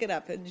can look it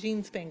up,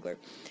 Jean Spangler.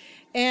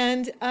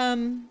 And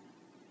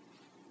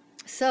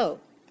so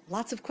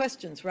lots of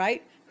questions,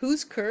 right?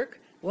 Who's Kirk?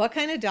 What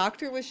kind of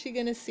doctor was she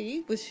going to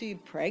see? Was she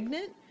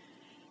pregnant?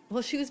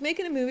 Well, she was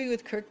making a movie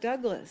with Kirk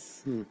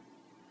Douglas.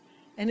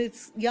 And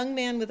it's Young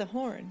Man with a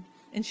Horn.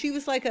 And she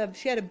was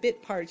she had a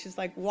bit part. She's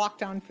like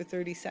walked on for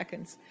 30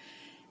 seconds.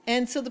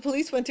 And so the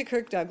police went to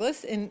Kirk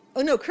Douglas, and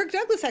Kirk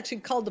Douglas actually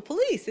called the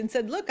police and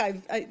said, "Look,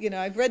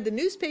 I've read the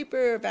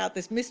newspaper about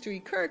this mystery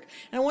Kirk,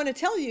 and I want to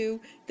tell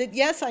you that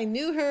yes, I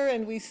knew her,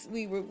 and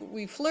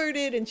we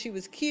flirted, and she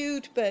was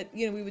cute, but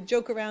we would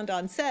joke around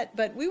on set,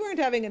 but we weren't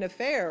having an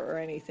affair or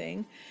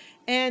anything."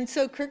 And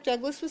so Kirk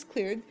Douglas was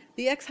cleared,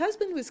 the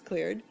ex-husband was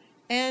cleared,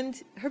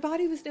 and her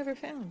body was never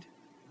found.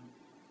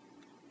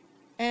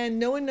 And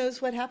no one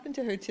knows what happened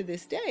to her to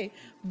this day.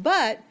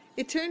 But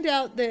it turned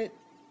out that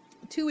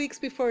 2 weeks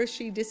before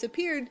she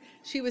disappeared,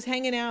 she was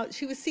hanging out.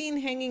 She was seen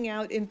hanging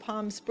out in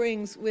Palm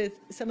Springs with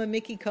some of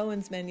Mickey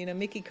Cohen's men. You know,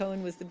 Mickey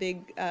Cohen was the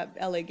big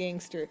LA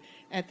gangster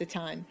at the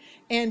time.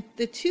 And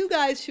the two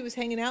guys she was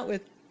hanging out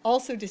with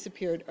also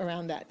disappeared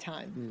around that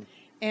time.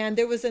 And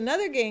there was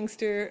another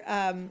gangster,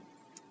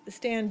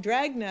 Stan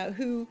Dragna,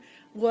 who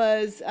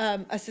was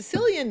a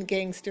Sicilian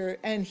gangster,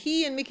 and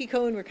he and Mickey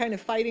Cohen were kind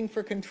of fighting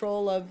for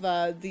control of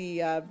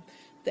the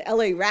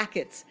LA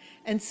rackets.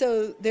 And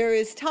so there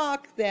is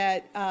talk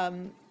that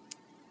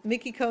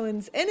Mickey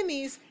Cohen's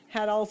enemies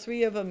had all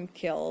three of them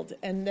killed,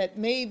 and that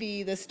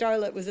maybe the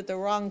starlet was at the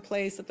wrong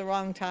place at the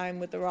wrong time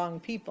with the wrong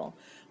people.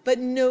 But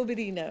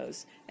nobody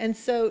knows. And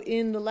so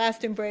in The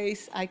Last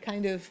Embrace, I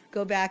kind of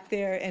go back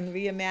there and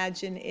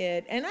reimagine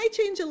it. And I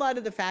change a lot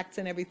of the facts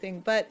and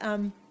everything, but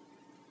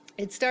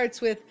it starts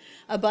with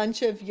a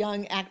bunch of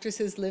young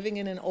actresses living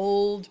in an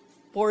old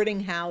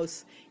boarding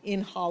house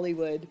in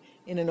Hollywood,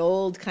 in an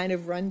old kind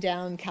of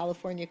rundown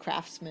California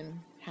craftsman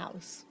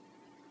house.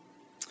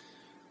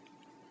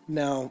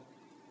 Now,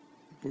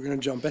 we're going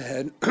to jump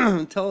ahead.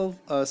 Tell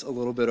us a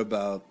little bit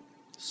about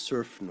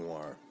surf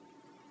noir,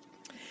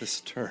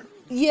 this term.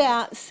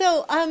 Yeah,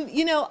 so,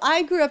 you know,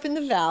 I grew up in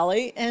the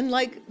Valley, and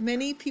like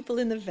many people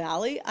in the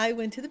Valley, I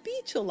went to the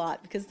beach a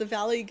lot because the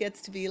Valley gets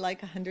to be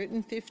like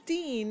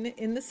 115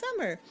 in the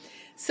summer.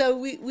 So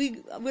we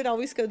would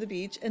always go to the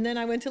beach, and then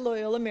I went to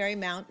Loyola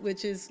Marymount,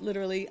 which is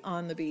literally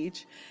on the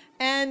beach.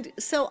 And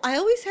so I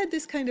always had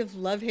this kind of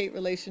love-hate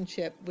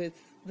relationship with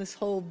this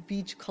whole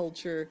beach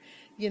culture.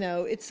 You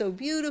know, it's so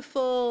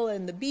beautiful,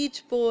 and the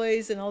Beach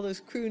Boys and all those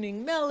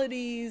crooning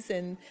melodies,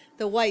 and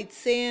the white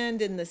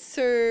sand and the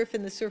surf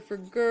and the surfer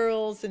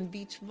girls and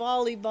beach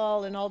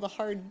volleyball and all the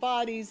hard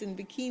bodies and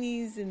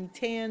bikinis and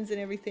tans and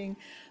everything.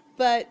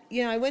 But,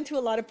 you know, I went to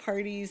a lot of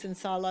parties and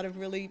saw a lot of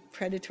really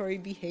predatory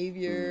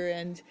behavior,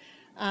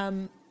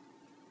 and,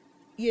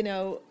 you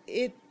know,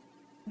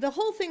 the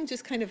whole thing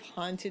just kind of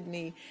haunted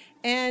me.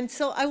 And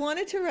so I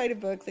wanted to write a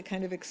book that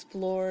kind of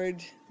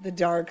explored the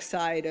dark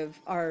side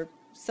of our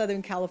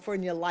Southern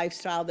California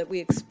lifestyle that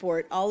we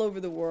export all over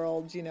the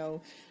world, you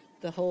know,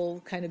 the whole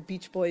kind of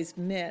Beach Boys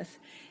myth.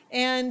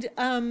 And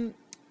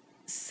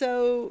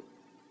so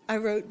I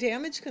wrote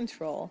Damage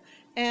Control.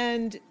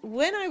 And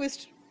when I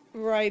was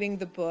writing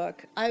the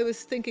book, I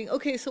was thinking,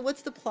 okay, so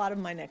what's the plot of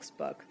my next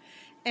book?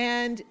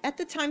 And at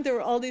the time, there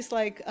were all these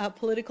like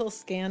political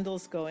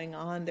scandals going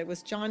on. There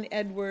was John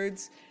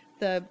Edwards,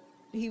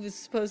 he was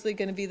supposedly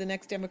going to be the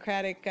next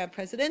Democratic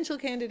presidential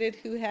candidate,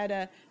 who had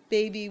a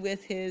baby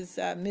with his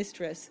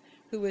mistress,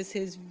 who was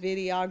his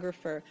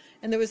videographer.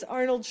 And there was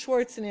Arnold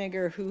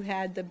Schwarzenegger, who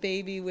had the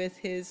baby with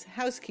his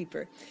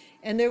housekeeper.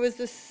 And there was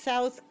the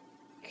South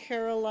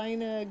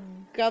Carolina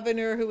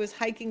governor who was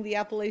hiking the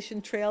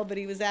Appalachian Trail, but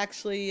he was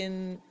actually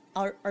in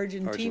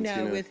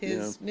Argentina with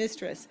his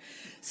mistress.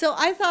 So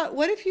I thought,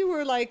 what if you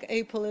were like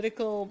a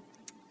political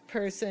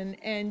person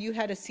and you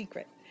had a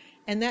secret?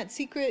 And that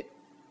secret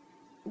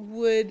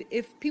would,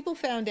 if people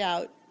found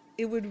out,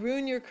 it would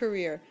ruin your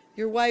career.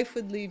 Your wife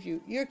would leave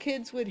you. Your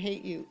kids would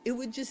hate you. It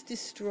would just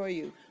destroy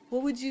you.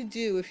 What would you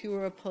do if you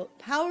were a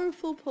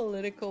powerful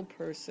political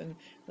person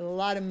with a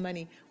lot of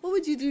money? What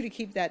would you do to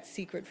keep that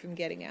secret from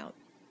getting out?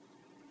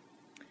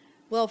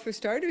 Well, for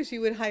starters, you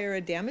would hire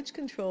a damage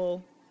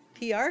control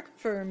PR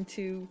firm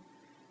to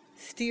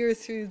steer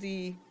through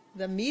the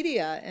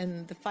media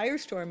and the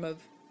firestorm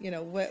of, you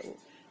know,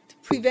 to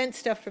prevent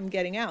stuff from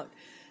getting out.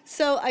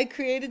 So I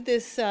created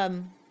this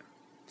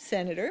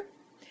senator,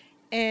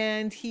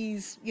 and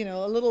he's, you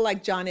know, a little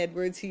like John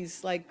Edwards.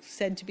 He's like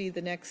said to be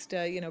the next,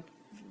 you know,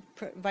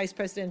 vice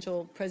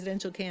presidential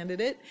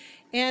candidate.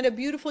 And a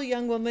beautiful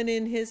young woman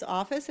in his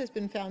office has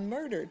been found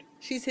murdered.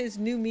 She's his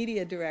new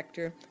media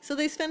director. So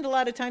they spend a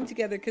lot of time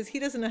together because he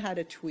doesn't know how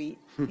to tweet.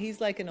 He's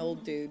like an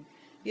old dude,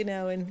 you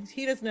know, and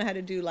he doesn't know how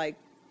to do like,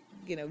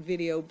 you know,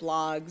 video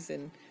blogs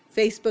and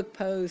Facebook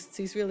posts.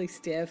 He's really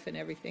stiff and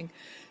everything.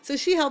 So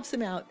she helps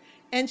him out.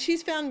 And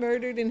she's found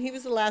murdered, and he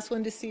was the last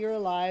one to see her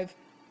alive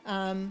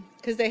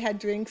because they had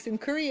drinks in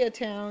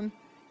Koreatown.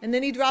 And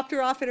then he dropped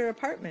her off at her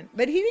apartment.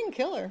 But he didn't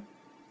kill her,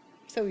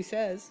 so he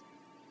says.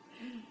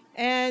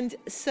 And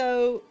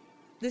so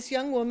this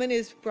young woman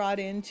is brought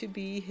in to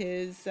be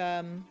his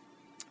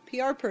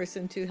PR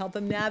person to help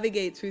him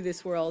navigate through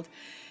this world.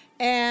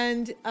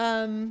 And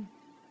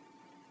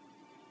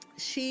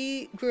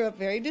she grew up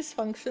very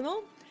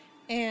dysfunctional,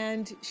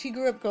 and she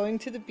grew up going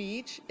to the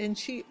beach, and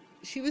she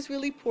was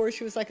really poor.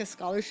 She was like a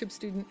scholarship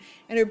student,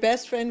 and her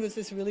best friend was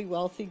this really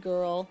wealthy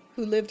girl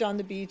who lived on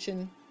the beach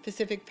in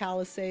Pacific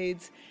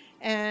Palisades.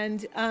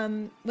 And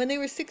when they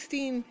were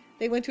 16,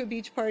 they went to a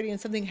beach party, and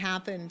something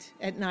happened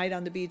at night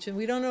on the beach, and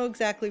we don't know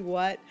exactly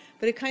what,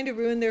 but it kind of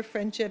ruined their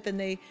friendship, and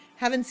they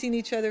haven't seen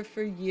each other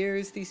for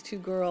years, these two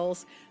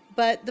girls.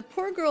 But the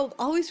poor girl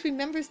always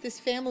remembers this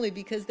family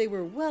because they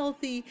were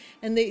wealthy,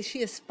 and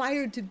she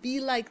aspired to be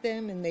like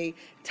them, and they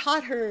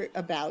taught her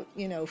about,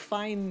 you know,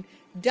 fine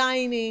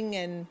dining,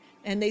 and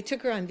they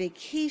took her on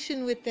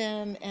vacation with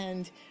them,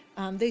 and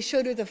they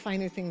showed her the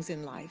finer things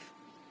in life.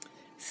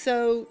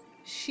 So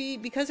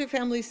because her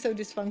family's so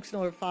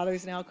dysfunctional, her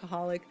father's an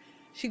alcoholic,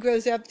 she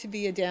grows up to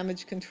be a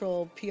damage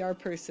control PR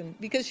person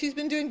because she's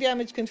been doing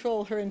damage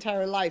control her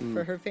entire life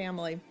for her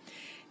family.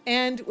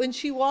 And when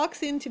she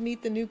walks in to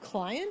meet the new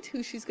client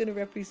who she's going to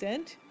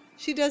represent,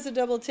 she does a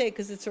double take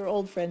because it's her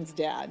old friend's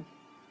dad.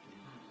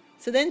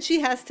 So then she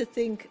has to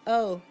think,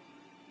 oh,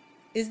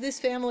 is this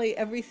family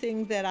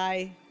everything that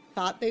I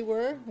thought they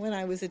were when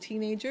I was a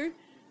teenager?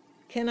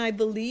 Can I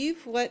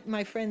believe what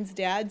my friend's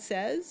dad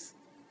says?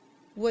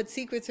 What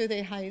secrets are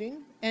they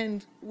hiding?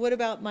 And what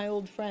about my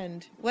old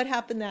friend? What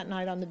happened that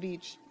night on the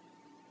beach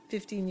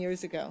 15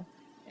 years ago?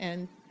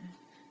 And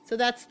so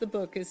that's the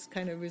book, is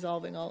kind of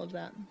resolving all of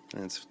that.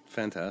 That's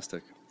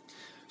fantastic.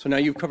 So now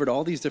you've covered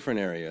all these different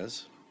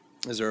areas.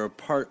 Is there a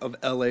part of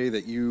LA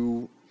that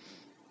you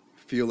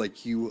feel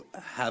like you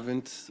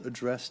haven't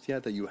addressed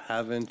yet, that you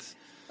haven't?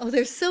 Oh,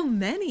 there's so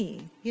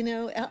many,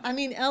 I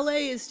mean, LA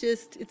is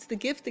just, it's the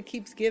gift that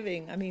keeps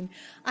giving. I mean,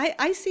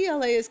 I see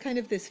LA as kind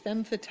of this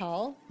femme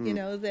fatale,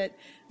 that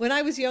when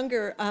I was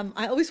younger,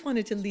 I always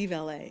wanted to leave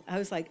LA. I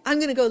was like, I'm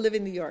going to go live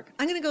in New York.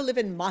 I'm going to go live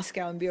in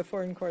Moscow and be a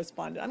foreign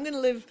correspondent. I'm going to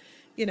live,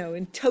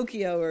 in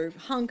Tokyo or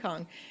Hong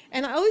Kong.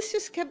 And I always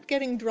just kept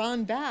getting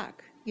drawn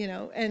back,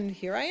 and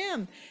here I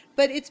am.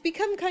 But it's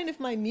become kind of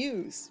my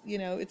muse,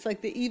 it's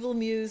like the evil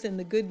muse and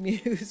the good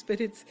muse, but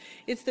it's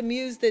the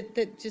muse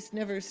that just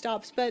never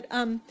stops. But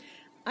I'm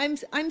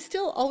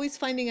still always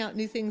finding out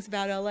new things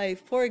about LA.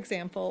 For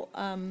example,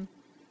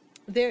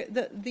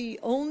 the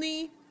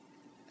only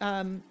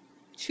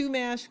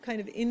Chumash kind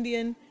of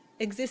Indian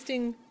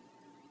existing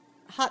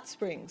hot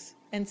springs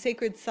and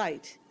sacred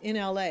site in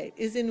LA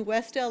is in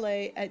West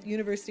LA at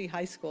University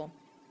High School,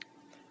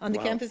 on the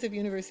campus of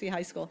University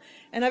High School.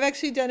 And I've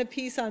actually done a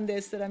piece on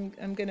this that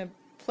I'm going to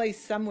place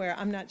somewhere,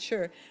 I'm not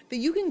sure. But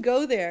you can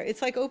go there.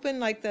 It's like open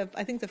like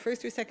I think the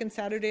first or second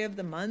Saturday of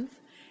the month.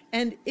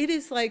 And it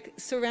is like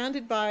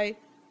surrounded by,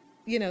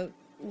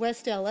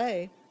 West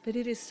LA, but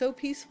it is so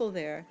peaceful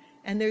there.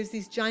 And there's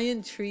these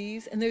giant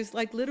trees, and there's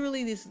like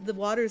literally the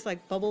water's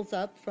like bubbles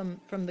up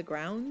from the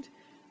ground.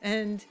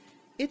 And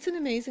it's an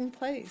amazing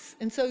place.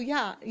 And so,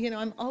 yeah,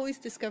 I'm always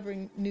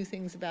discovering new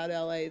things about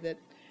LA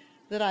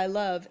that I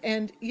love.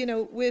 And,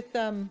 with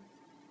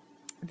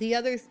the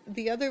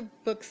other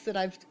books that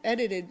I've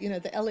edited,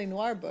 the LA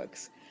Noir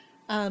books,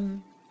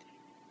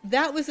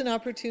 that was an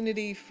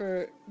opportunity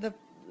for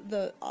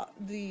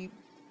the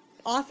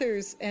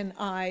authors and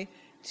I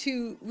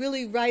to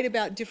really write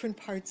about different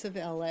parts of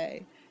LA.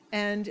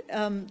 And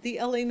the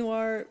LA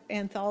Noir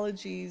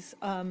anthologies,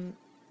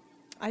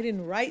 I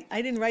didn't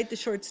write the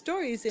short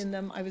stories in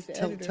them. I was the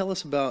editor. Tell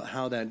us about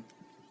how that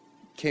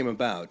came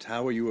about.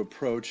 How were you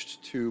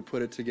approached to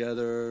put it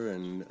together?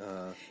 And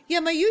yeah,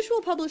 my usual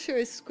publisher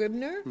is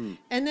Scribner,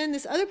 and then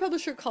this other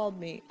publisher called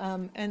me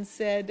and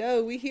said,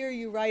 "Oh, we hear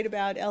you write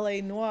about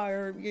LA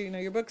noir.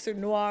 Your books are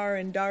noir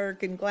and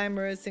dark and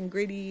glamorous and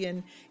gritty,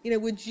 and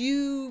would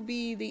you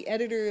be the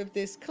editor of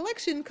this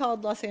collection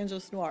called Los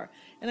Angeles Noir?"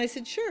 And I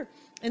said, "Sure."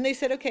 And they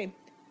said, "Okay,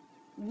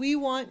 we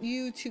want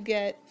you to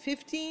get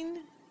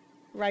 15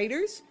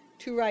 writers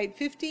to write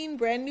 15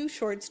 brand new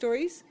short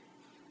stories.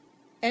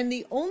 And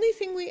the only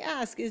thing we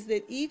ask is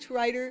that each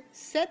writer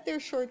set their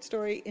short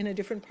story in a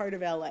different part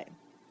of LA."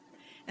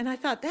 And I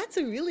thought, that's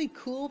a really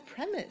cool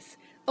premise.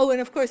 Oh, and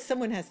of course,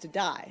 someone has to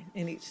die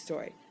in each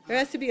story. There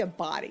has to be a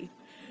body.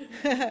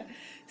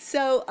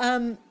 So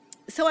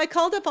I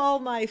called up all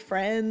my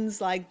friends,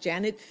 like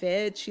Janet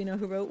Fitch,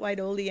 who wrote White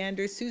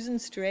Oleander, Susan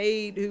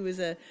Straight, who was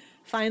a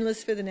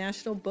finalist for the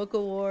National Book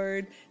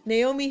Award,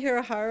 Naomi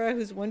Hirahara,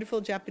 who's a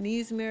wonderful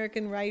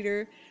Japanese-American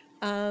writer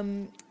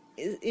in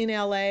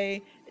LA,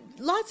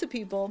 lots of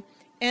people,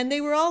 and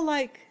they were all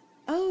like,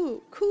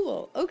 "Oh,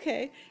 cool,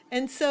 okay."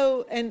 And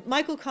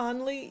Michael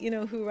Connelly,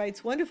 who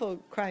writes wonderful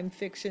crime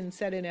fiction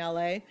set in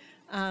LA,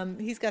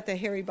 he's got the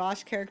Harry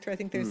Bosch character. I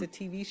think there's a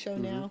TV show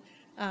now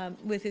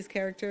with his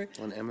character.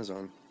 On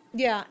Amazon.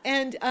 Yeah,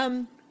 and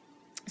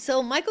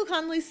so Michael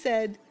Connelly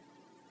said,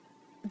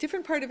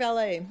 "Different part of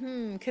LA,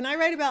 can I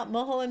write about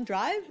Mulholland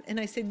Drive?" And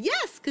I said,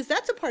 "Yes, because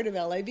that's a part of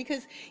LA,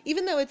 because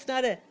even though it's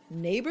not a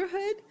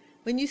neighborhood,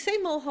 when you say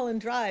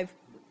Mulholland Drive,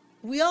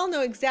 we all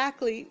know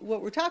exactly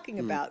what we're talking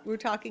about. We're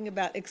talking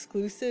about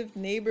exclusive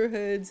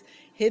neighborhoods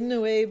hidden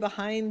away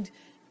behind,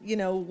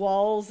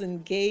 walls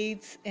and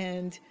gates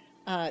and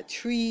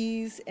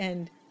trees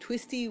and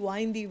twisty,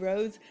 windy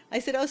roads." I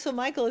said, "Oh, so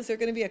Michael, is there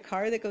going to be a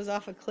car that goes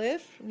off a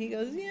cliff?" And he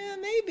goes, "Yeah,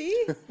 maybe."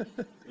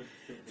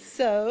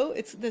 So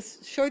it's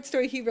this short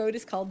story he wrote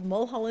is called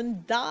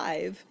Mulholland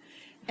Dive.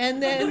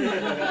 And then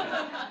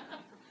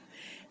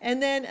and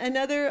then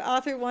another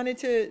author wanted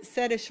to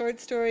set a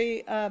short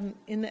story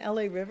in the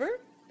LA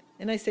River.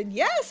 And I said,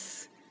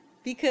 yes,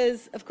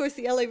 because of course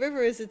the LA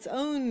River is its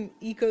own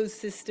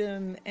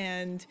ecosystem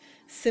and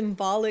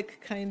symbolic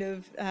kind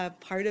of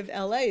part of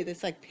LA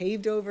that's like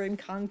paved over in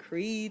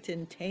concrete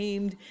and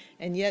tamed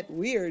and yet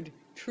weird,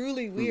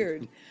 truly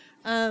weird.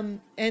 And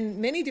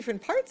many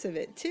different parts of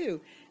it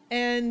too.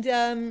 And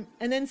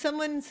then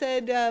someone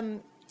said,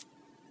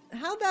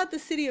 how about the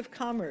City of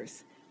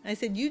Commerce? I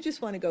said, you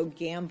just want to go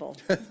gamble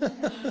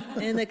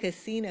in the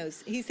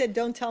casinos. He said,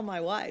 don't tell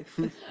my wife.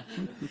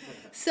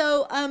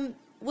 So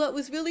what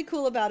was really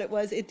cool about it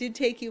was it did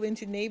take you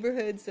into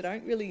neighborhoods that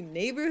aren't really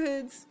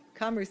neighborhoods.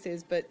 Commerce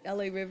is, but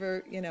LA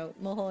River,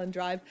 Mulholland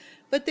Drive.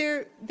 But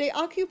they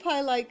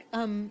occupy like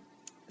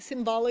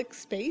symbolic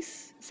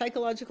space,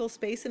 psychological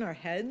space in our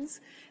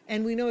heads.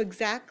 And we know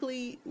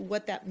exactly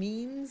what that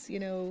means,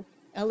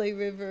 LA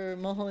River,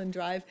 Mulholland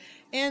Drive.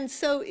 And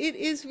so it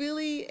is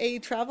really a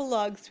travel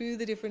log through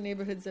the different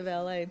neighborhoods of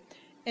LA.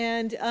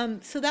 And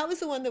so that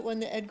was the one that won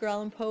the Edgar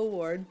Allan Poe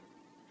Award.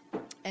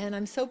 And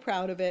I'm so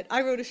proud of it.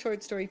 I wrote a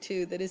short story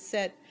too that is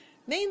set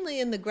mainly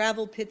in the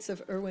gravel pits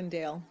of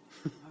Irwindale.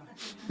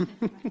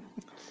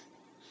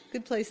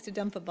 Good place to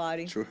dump a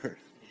body. Sure.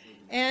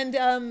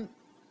 And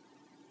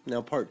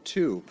now part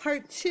two.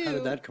 Part two How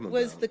did that come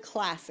was about? the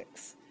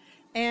classics.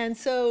 And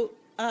so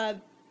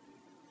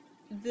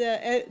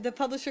the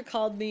publisher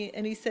called me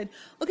and he said,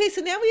 okay,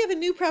 so now we have a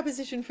new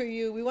proposition for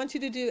you. We want you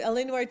to do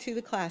L.A. Noire 2,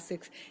 the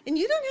classics. And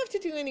you don't have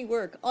to do any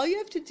work. All you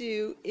have to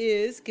do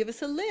is give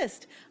us a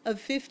list of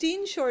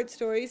 15 short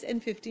stories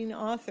and 15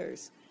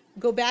 authors.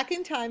 Go back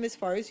in time as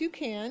far as you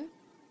can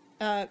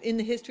in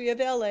the history of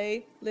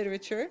L.A.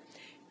 literature.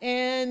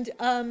 And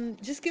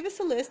just give us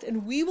a list,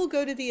 and we will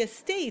go to the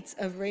estates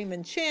of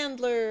Raymond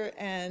Chandler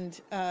and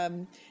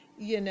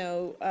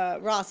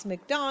Ross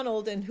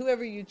MacDonald and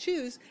whoever you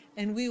choose,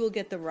 and we will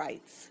get the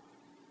rights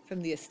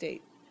from the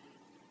estate.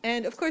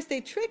 And of course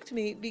they tricked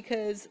me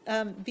because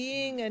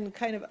being a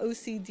kind of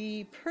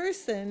OCD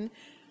person,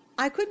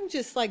 I couldn't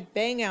just like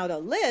bang out a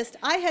list.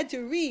 I had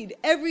to read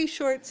every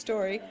short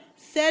story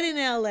set in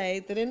LA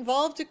that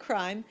involved a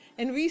crime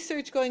and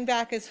research going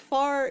back as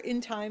far in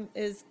time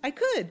as I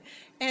could.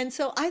 And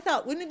so I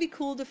thought, wouldn't it be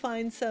cool to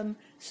find some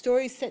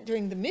stories set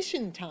during the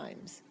mission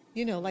times?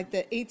 Like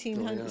the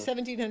 1800s,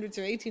 1700s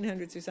or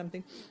 1800s or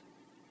something,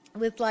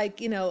 with like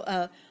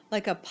a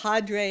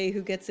padre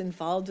who gets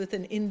involved with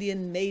an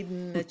Indian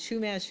maiden, a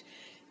Chumash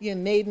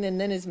maiden, and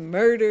then is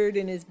murdered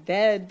in his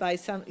bed by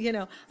some,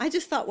 I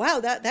just thought, wow,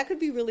 that could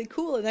be really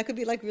cool, and that could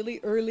be like really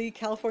early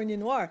California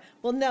noir.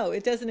 Well, no,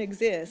 it doesn't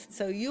exist.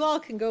 So you all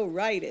can go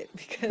write it,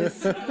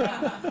 because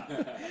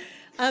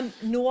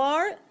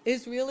noir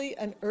is really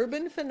an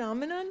urban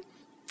phenomenon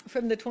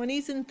from the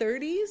 20s and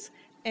 30s.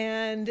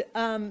 And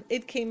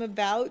it came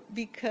about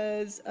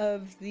because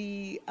of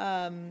the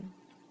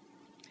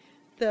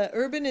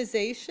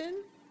urbanization,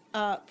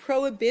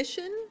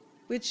 prohibition,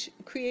 which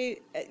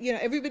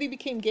everybody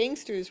became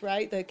gangsters,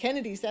 right? The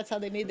Kennedys, that's how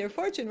they made their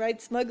fortune,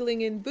 right?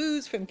 Smuggling in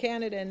booze from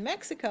Canada and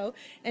Mexico.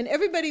 And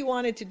everybody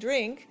wanted to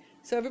drink,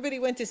 so everybody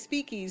went to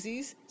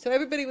speakeasies. So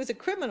everybody was a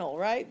criminal,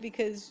 right?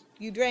 Because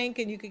you drank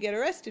and you could get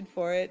arrested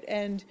for it.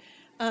 And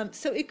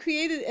so it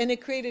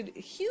created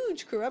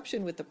huge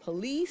corruption with the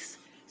police.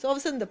 So all of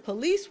a sudden the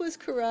police was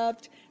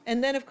corrupt,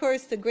 and then of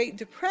course the Great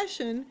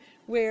Depression,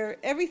 where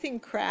everything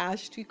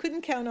crashed. You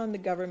couldn't count on the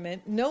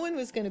government. No one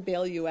was going to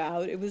bail you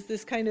out. It was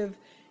this kind of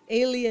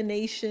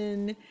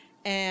alienation,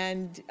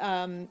 and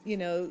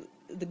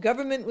the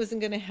government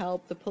wasn't going to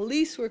help. The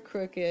police were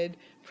crooked.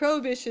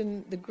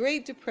 Prohibition, the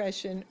Great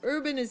Depression,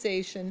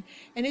 urbanization,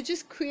 and it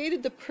just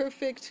created the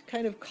perfect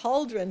kind of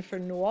cauldron for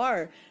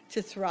noir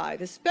to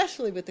thrive,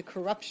 especially with the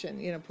corruption,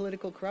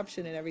 political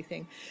corruption and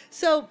everything.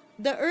 So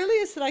the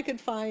earliest that I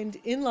could find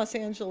in Los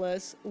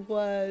Angeles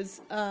was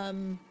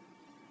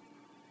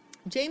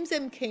James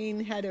M.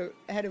 Cain had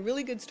a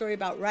really good story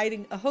about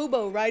a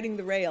hobo riding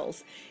the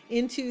rails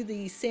into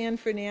the San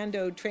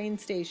Fernando train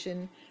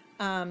station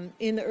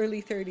in the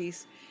early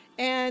 30s.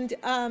 And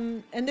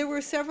there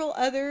were several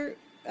other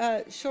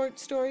short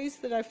stories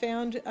that I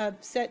found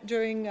set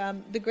during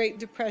the Great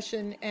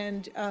Depression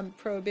and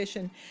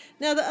Prohibition.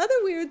 Now, the other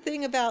weird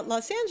thing about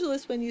Los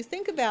Angeles, when you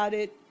think about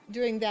it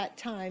during that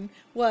time,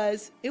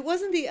 was it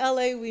wasn't the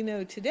LA we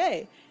know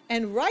today.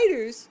 And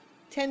writers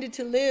tended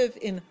to live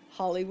in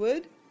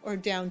Hollywood or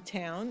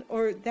downtown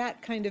or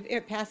that kind of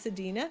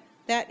Pasadena,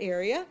 that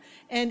area.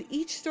 And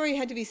each story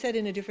had to be set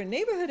in a different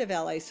neighborhood of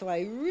LA. So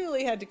I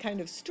really had to kind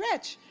of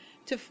stretch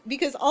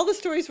because all the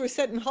stories were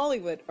set in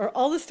Hollywood or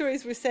all the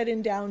stories were set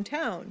in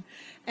downtown.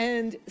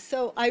 And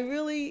so I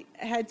really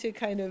had to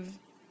kind of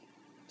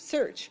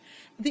search.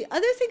 The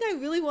other thing I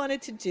really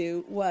wanted to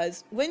do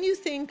was, when you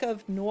think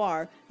of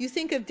noir, you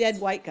think of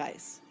dead white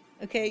guys.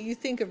 Okay, you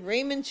think of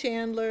Raymond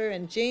Chandler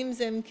and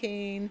James M.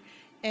 Cain,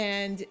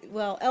 and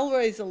well,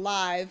 Elroy's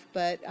alive,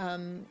 but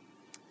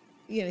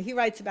he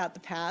writes about the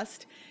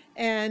past,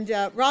 and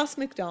Ross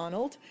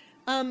MacDonald.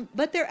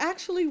 But there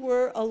actually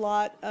were a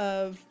lot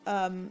of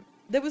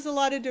there was a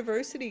lot of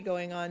diversity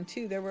going on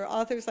too. There were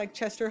authors like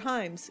Chester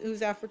Himes,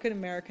 who's African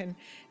American,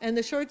 and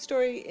the short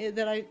story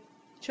that I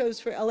chose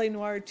for L.A.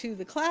 Noire 2,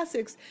 the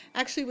classics,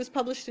 actually was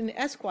published in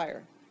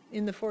Esquire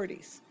in the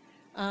 40s.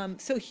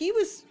 So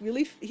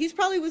he's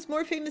probably was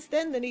more famous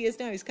then than he is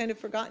now. He's kind of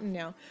forgotten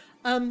now.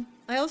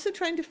 I also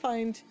tried to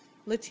find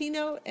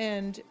Latino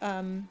and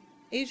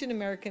Asian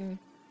American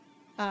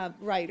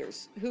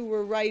writers who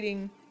were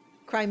writing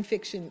crime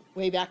fiction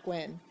way back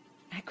when.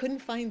 I couldn't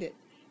find it.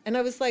 And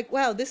I was like,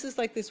 wow, this is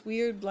like this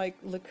weird like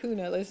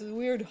lacuna, this is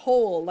weird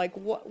hole. Like,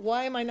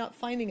 why am I not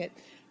finding it?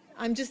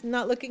 I'm just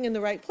not looking in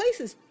the right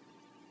places.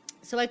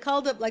 So I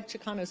called up like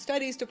Chicano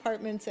studies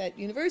departments at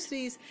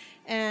universities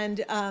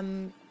and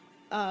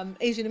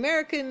Asian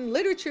American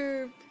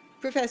literature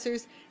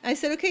professors. And I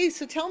said, okay,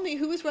 so tell me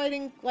who was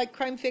writing like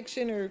crime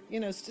fiction or, you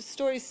know,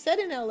 stories set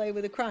in LA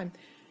with a crime.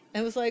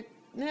 And it was like,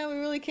 no, we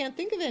really can't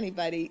think of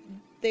anybody.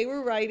 They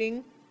were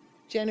writing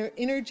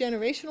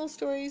intergenerational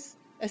stories,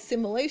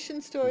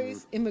 assimilation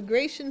stories,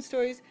 immigration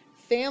stories,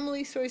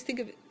 family stories. Think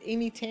of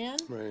Amy Tan.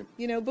 Right.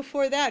 You know,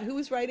 before that, who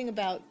was writing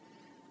about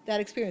that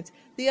experience?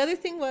 The other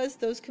thing was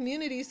those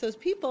communities, those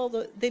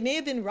people, they may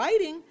have been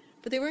writing,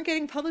 but they weren't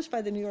getting published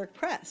by the New York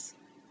press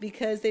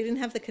because they didn't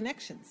have the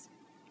connections,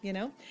 you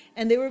know?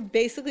 And they were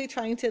basically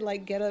trying to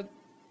like get a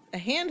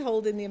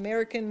handhold in the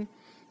American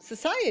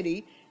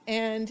society.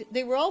 And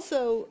they were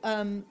also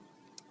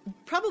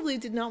probably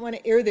did not want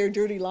to air their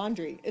dirty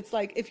laundry. It's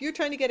like, if you're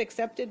trying to get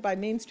accepted by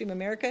mainstream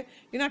America,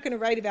 you're not going to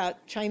write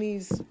about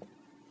Chinese,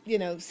 you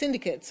know,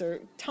 syndicates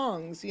or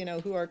tongs, you know,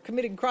 who are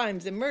committing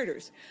crimes and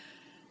murders.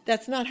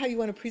 That's not how you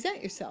want to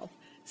present yourself.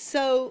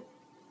 So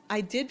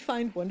I did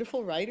find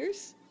wonderful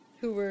writers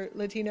who were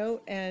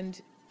Latino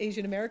and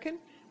Asian American,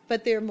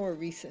 but they're more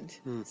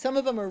recent. Some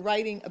of them are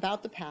writing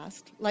about the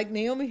past. Like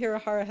Naomi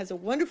Hirahara has a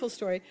wonderful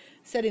story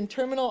set in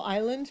Terminal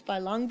Island by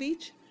Long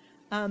Beach.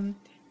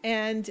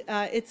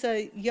 It's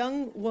a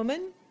young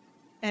woman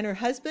and her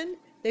husband.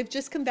 They've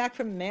just come back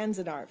from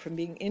Manzanar, from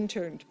being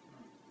interned.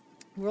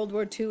 World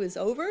War II is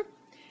over,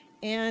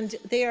 and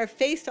they are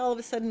faced all of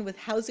a sudden with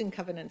housing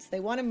covenants. They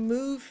want to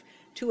move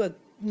to a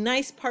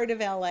nice part of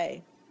LA,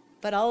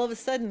 but all of a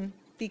sudden,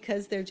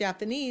 because they're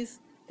Japanese,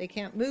 they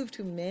can't move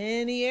to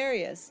many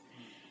areas.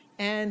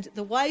 And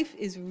the wife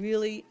is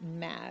really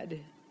mad.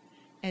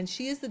 And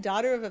she is the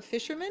daughter of a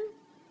fisherman,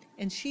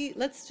 and she,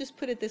 let's just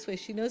put it this way,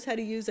 she knows how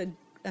to use how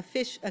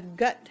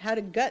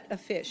to gut a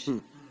fish,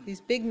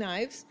 these big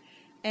knives.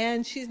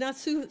 And she's not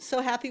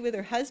so happy with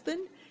her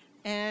husband.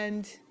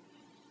 And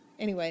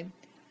anyway,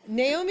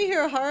 Naomi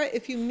Hirahara,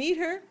 if you meet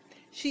her,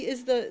 she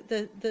is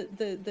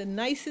the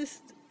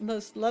nicest,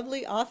 most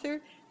lovely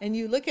author. And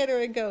you look at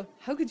her and go,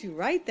 how could you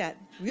write that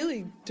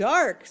really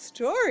dark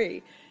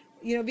story?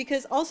 You know,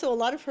 because also a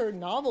lot of her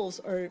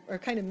novels are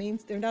kind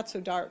of they're not so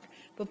dark.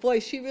 But boy,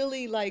 she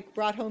really like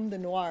brought home the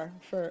noir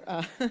for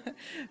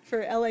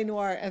for LA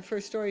noir and for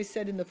stories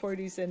set in the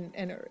 40s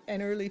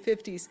and early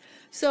 50s.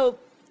 So,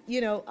 you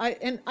know,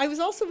 I was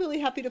also really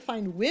happy to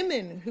find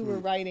women who were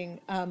writing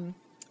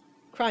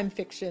crime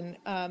fiction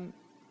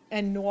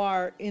and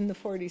noir in the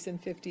 40s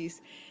and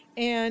 50s.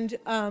 And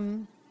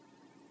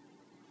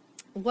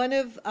one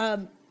of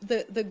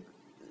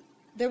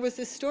there was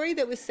this story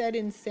that was set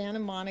in Santa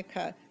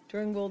Monica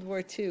during World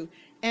War II.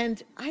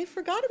 And I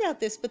forgot about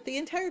this, but the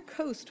entire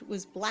coast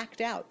was blacked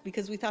out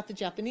because we thought the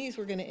Japanese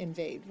were going to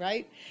invade,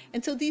 right?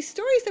 And so these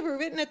stories that were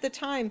written at the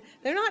time,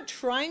 they're not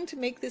trying to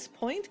make this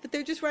point, but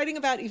they're just writing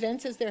about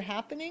events as they're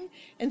happening.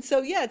 And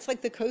so, yeah, it's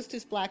like the coast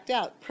is blacked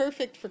out.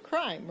 Perfect for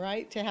crime,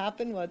 right? To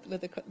happen with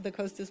the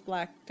coast is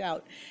blacked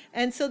out.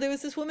 And so there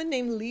was this woman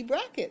named Lee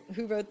Brackett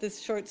who wrote this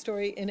short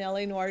story in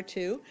LA Noir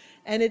too.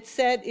 And it's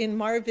set in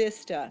Mar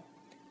Vista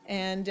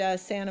and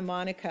Santa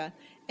Monica.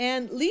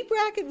 And Lee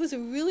Brackett was a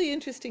really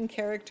interesting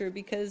character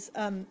because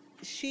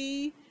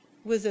she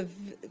was a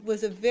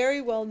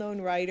very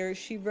well-known writer.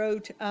 She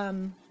wrote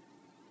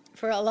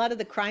for a lot of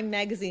the crime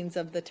magazines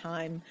of the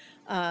time.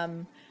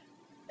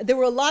 There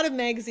were a lot of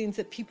magazines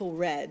that people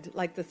read,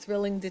 like The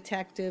Thrilling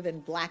Detective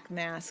and Black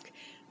Mask.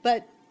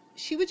 But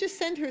she would just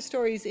send her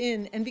stories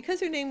in, and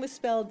because her name was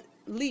spelled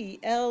Lee,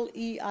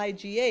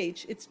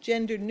 L-E-I-G-H, it's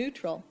gender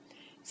neutral.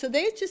 So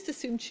they just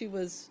assumed she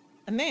was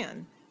a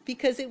man,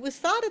 because it was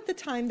thought at the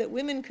time that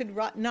women could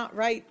not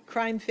write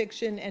crime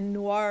fiction and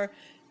noir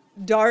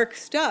dark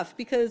stuff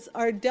because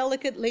our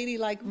delicate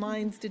ladylike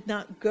minds did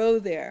not go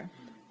there,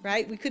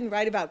 right? We couldn't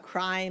write about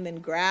crime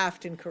and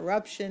graft and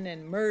corruption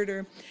and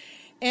murder.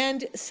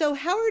 And so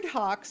Howard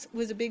Hawks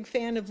was a big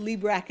fan of Lee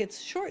Brackett's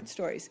short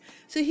stories.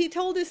 So he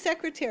told his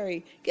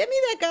secretary, get me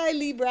that guy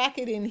Lee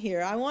Brackett in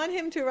here. I want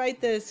him to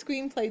write the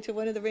screenplay to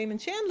one of the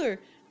Raymond Chandler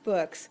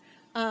books.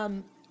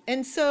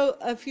 And so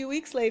a few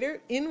weeks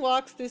later, in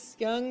walks this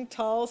young,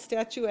 tall,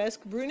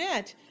 statuesque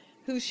brunette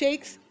who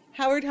shakes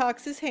Howard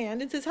Hawks'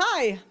 hand and says,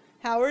 hi,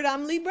 Howard,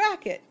 I'm Lee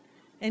Brackett.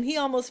 And he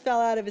almost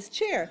fell out of his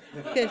chair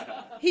because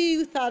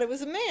he thought it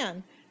was a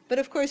man. But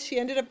of course, she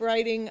ended up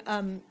writing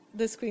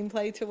the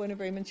screenplay to one of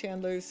Raymond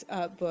Chandler's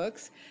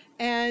books.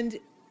 And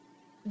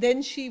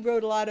then she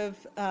wrote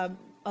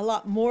a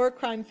lot more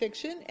crime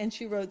fiction, and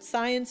she wrote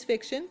science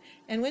fiction.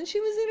 And when she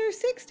was in her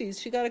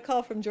 60s, she got a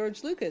call from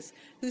George Lucas,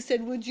 who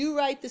said, would you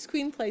write the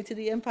screenplay to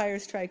The Empire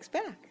Strikes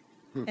Back?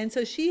 And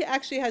so she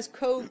actually has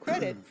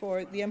co-credit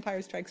for The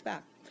Empire Strikes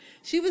Back.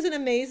 She was an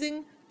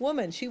amazing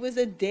woman. She was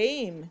a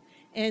dame,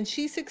 and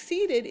she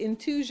succeeded in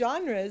 2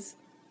 genres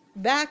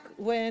back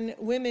when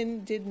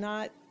women did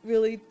not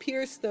really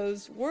pierce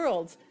those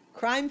worlds.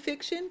 Crime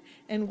fiction,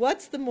 and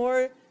what's the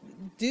more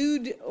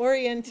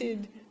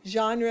dude-oriented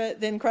genre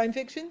than crime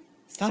fiction?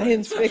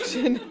 science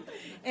fiction.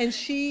 And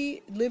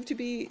she lived to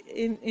be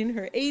in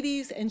her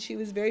 80s, and she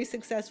was very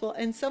successful.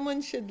 And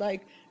someone should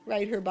like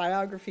write her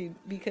biography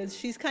because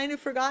she's kind of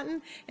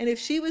forgotten. And if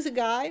she was a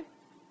guy,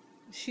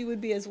 she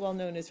would be as well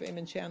known as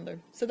Raymond Chandler.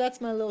 So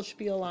that's my little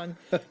spiel on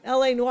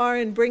L.A. Noire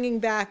and bringing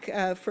back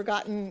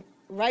forgotten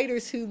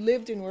writers who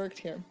lived and worked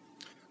here.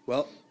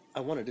 Well,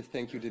 I wanted to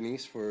thank you,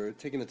 Denise, for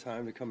taking the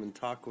time to come and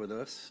talk with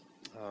us.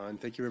 And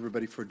thank you,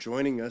 everybody, for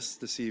joining us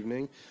this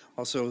evening.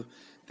 Also,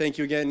 thank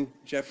you again,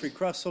 Jeffrey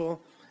Krussel,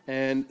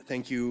 and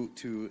thank you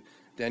to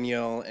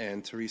Danielle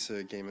and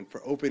Teresa Gaiman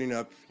for opening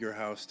up your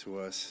house to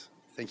us.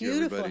 Thank you,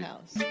 Beautiful everybody.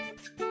 house.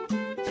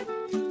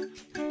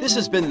 This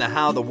has been The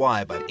How, the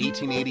Why by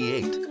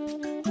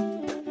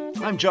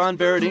 1888. I'm John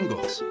Barrett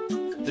Ingalls.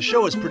 The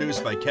show is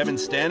produced by Kevin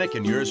Stanek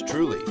and yours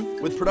truly,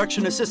 with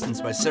production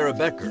assistance by Sarah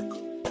Becker.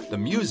 The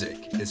music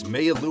is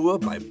Meilua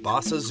by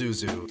Bossa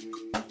Zuzu.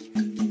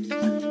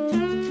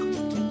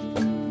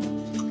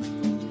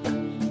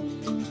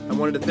 I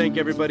wanted to thank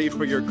everybody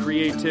for your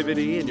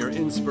creativity and your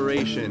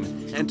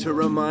inspiration, and to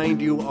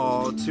remind you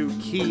all to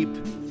keep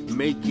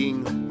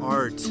making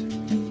art.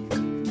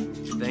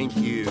 Thank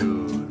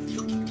you.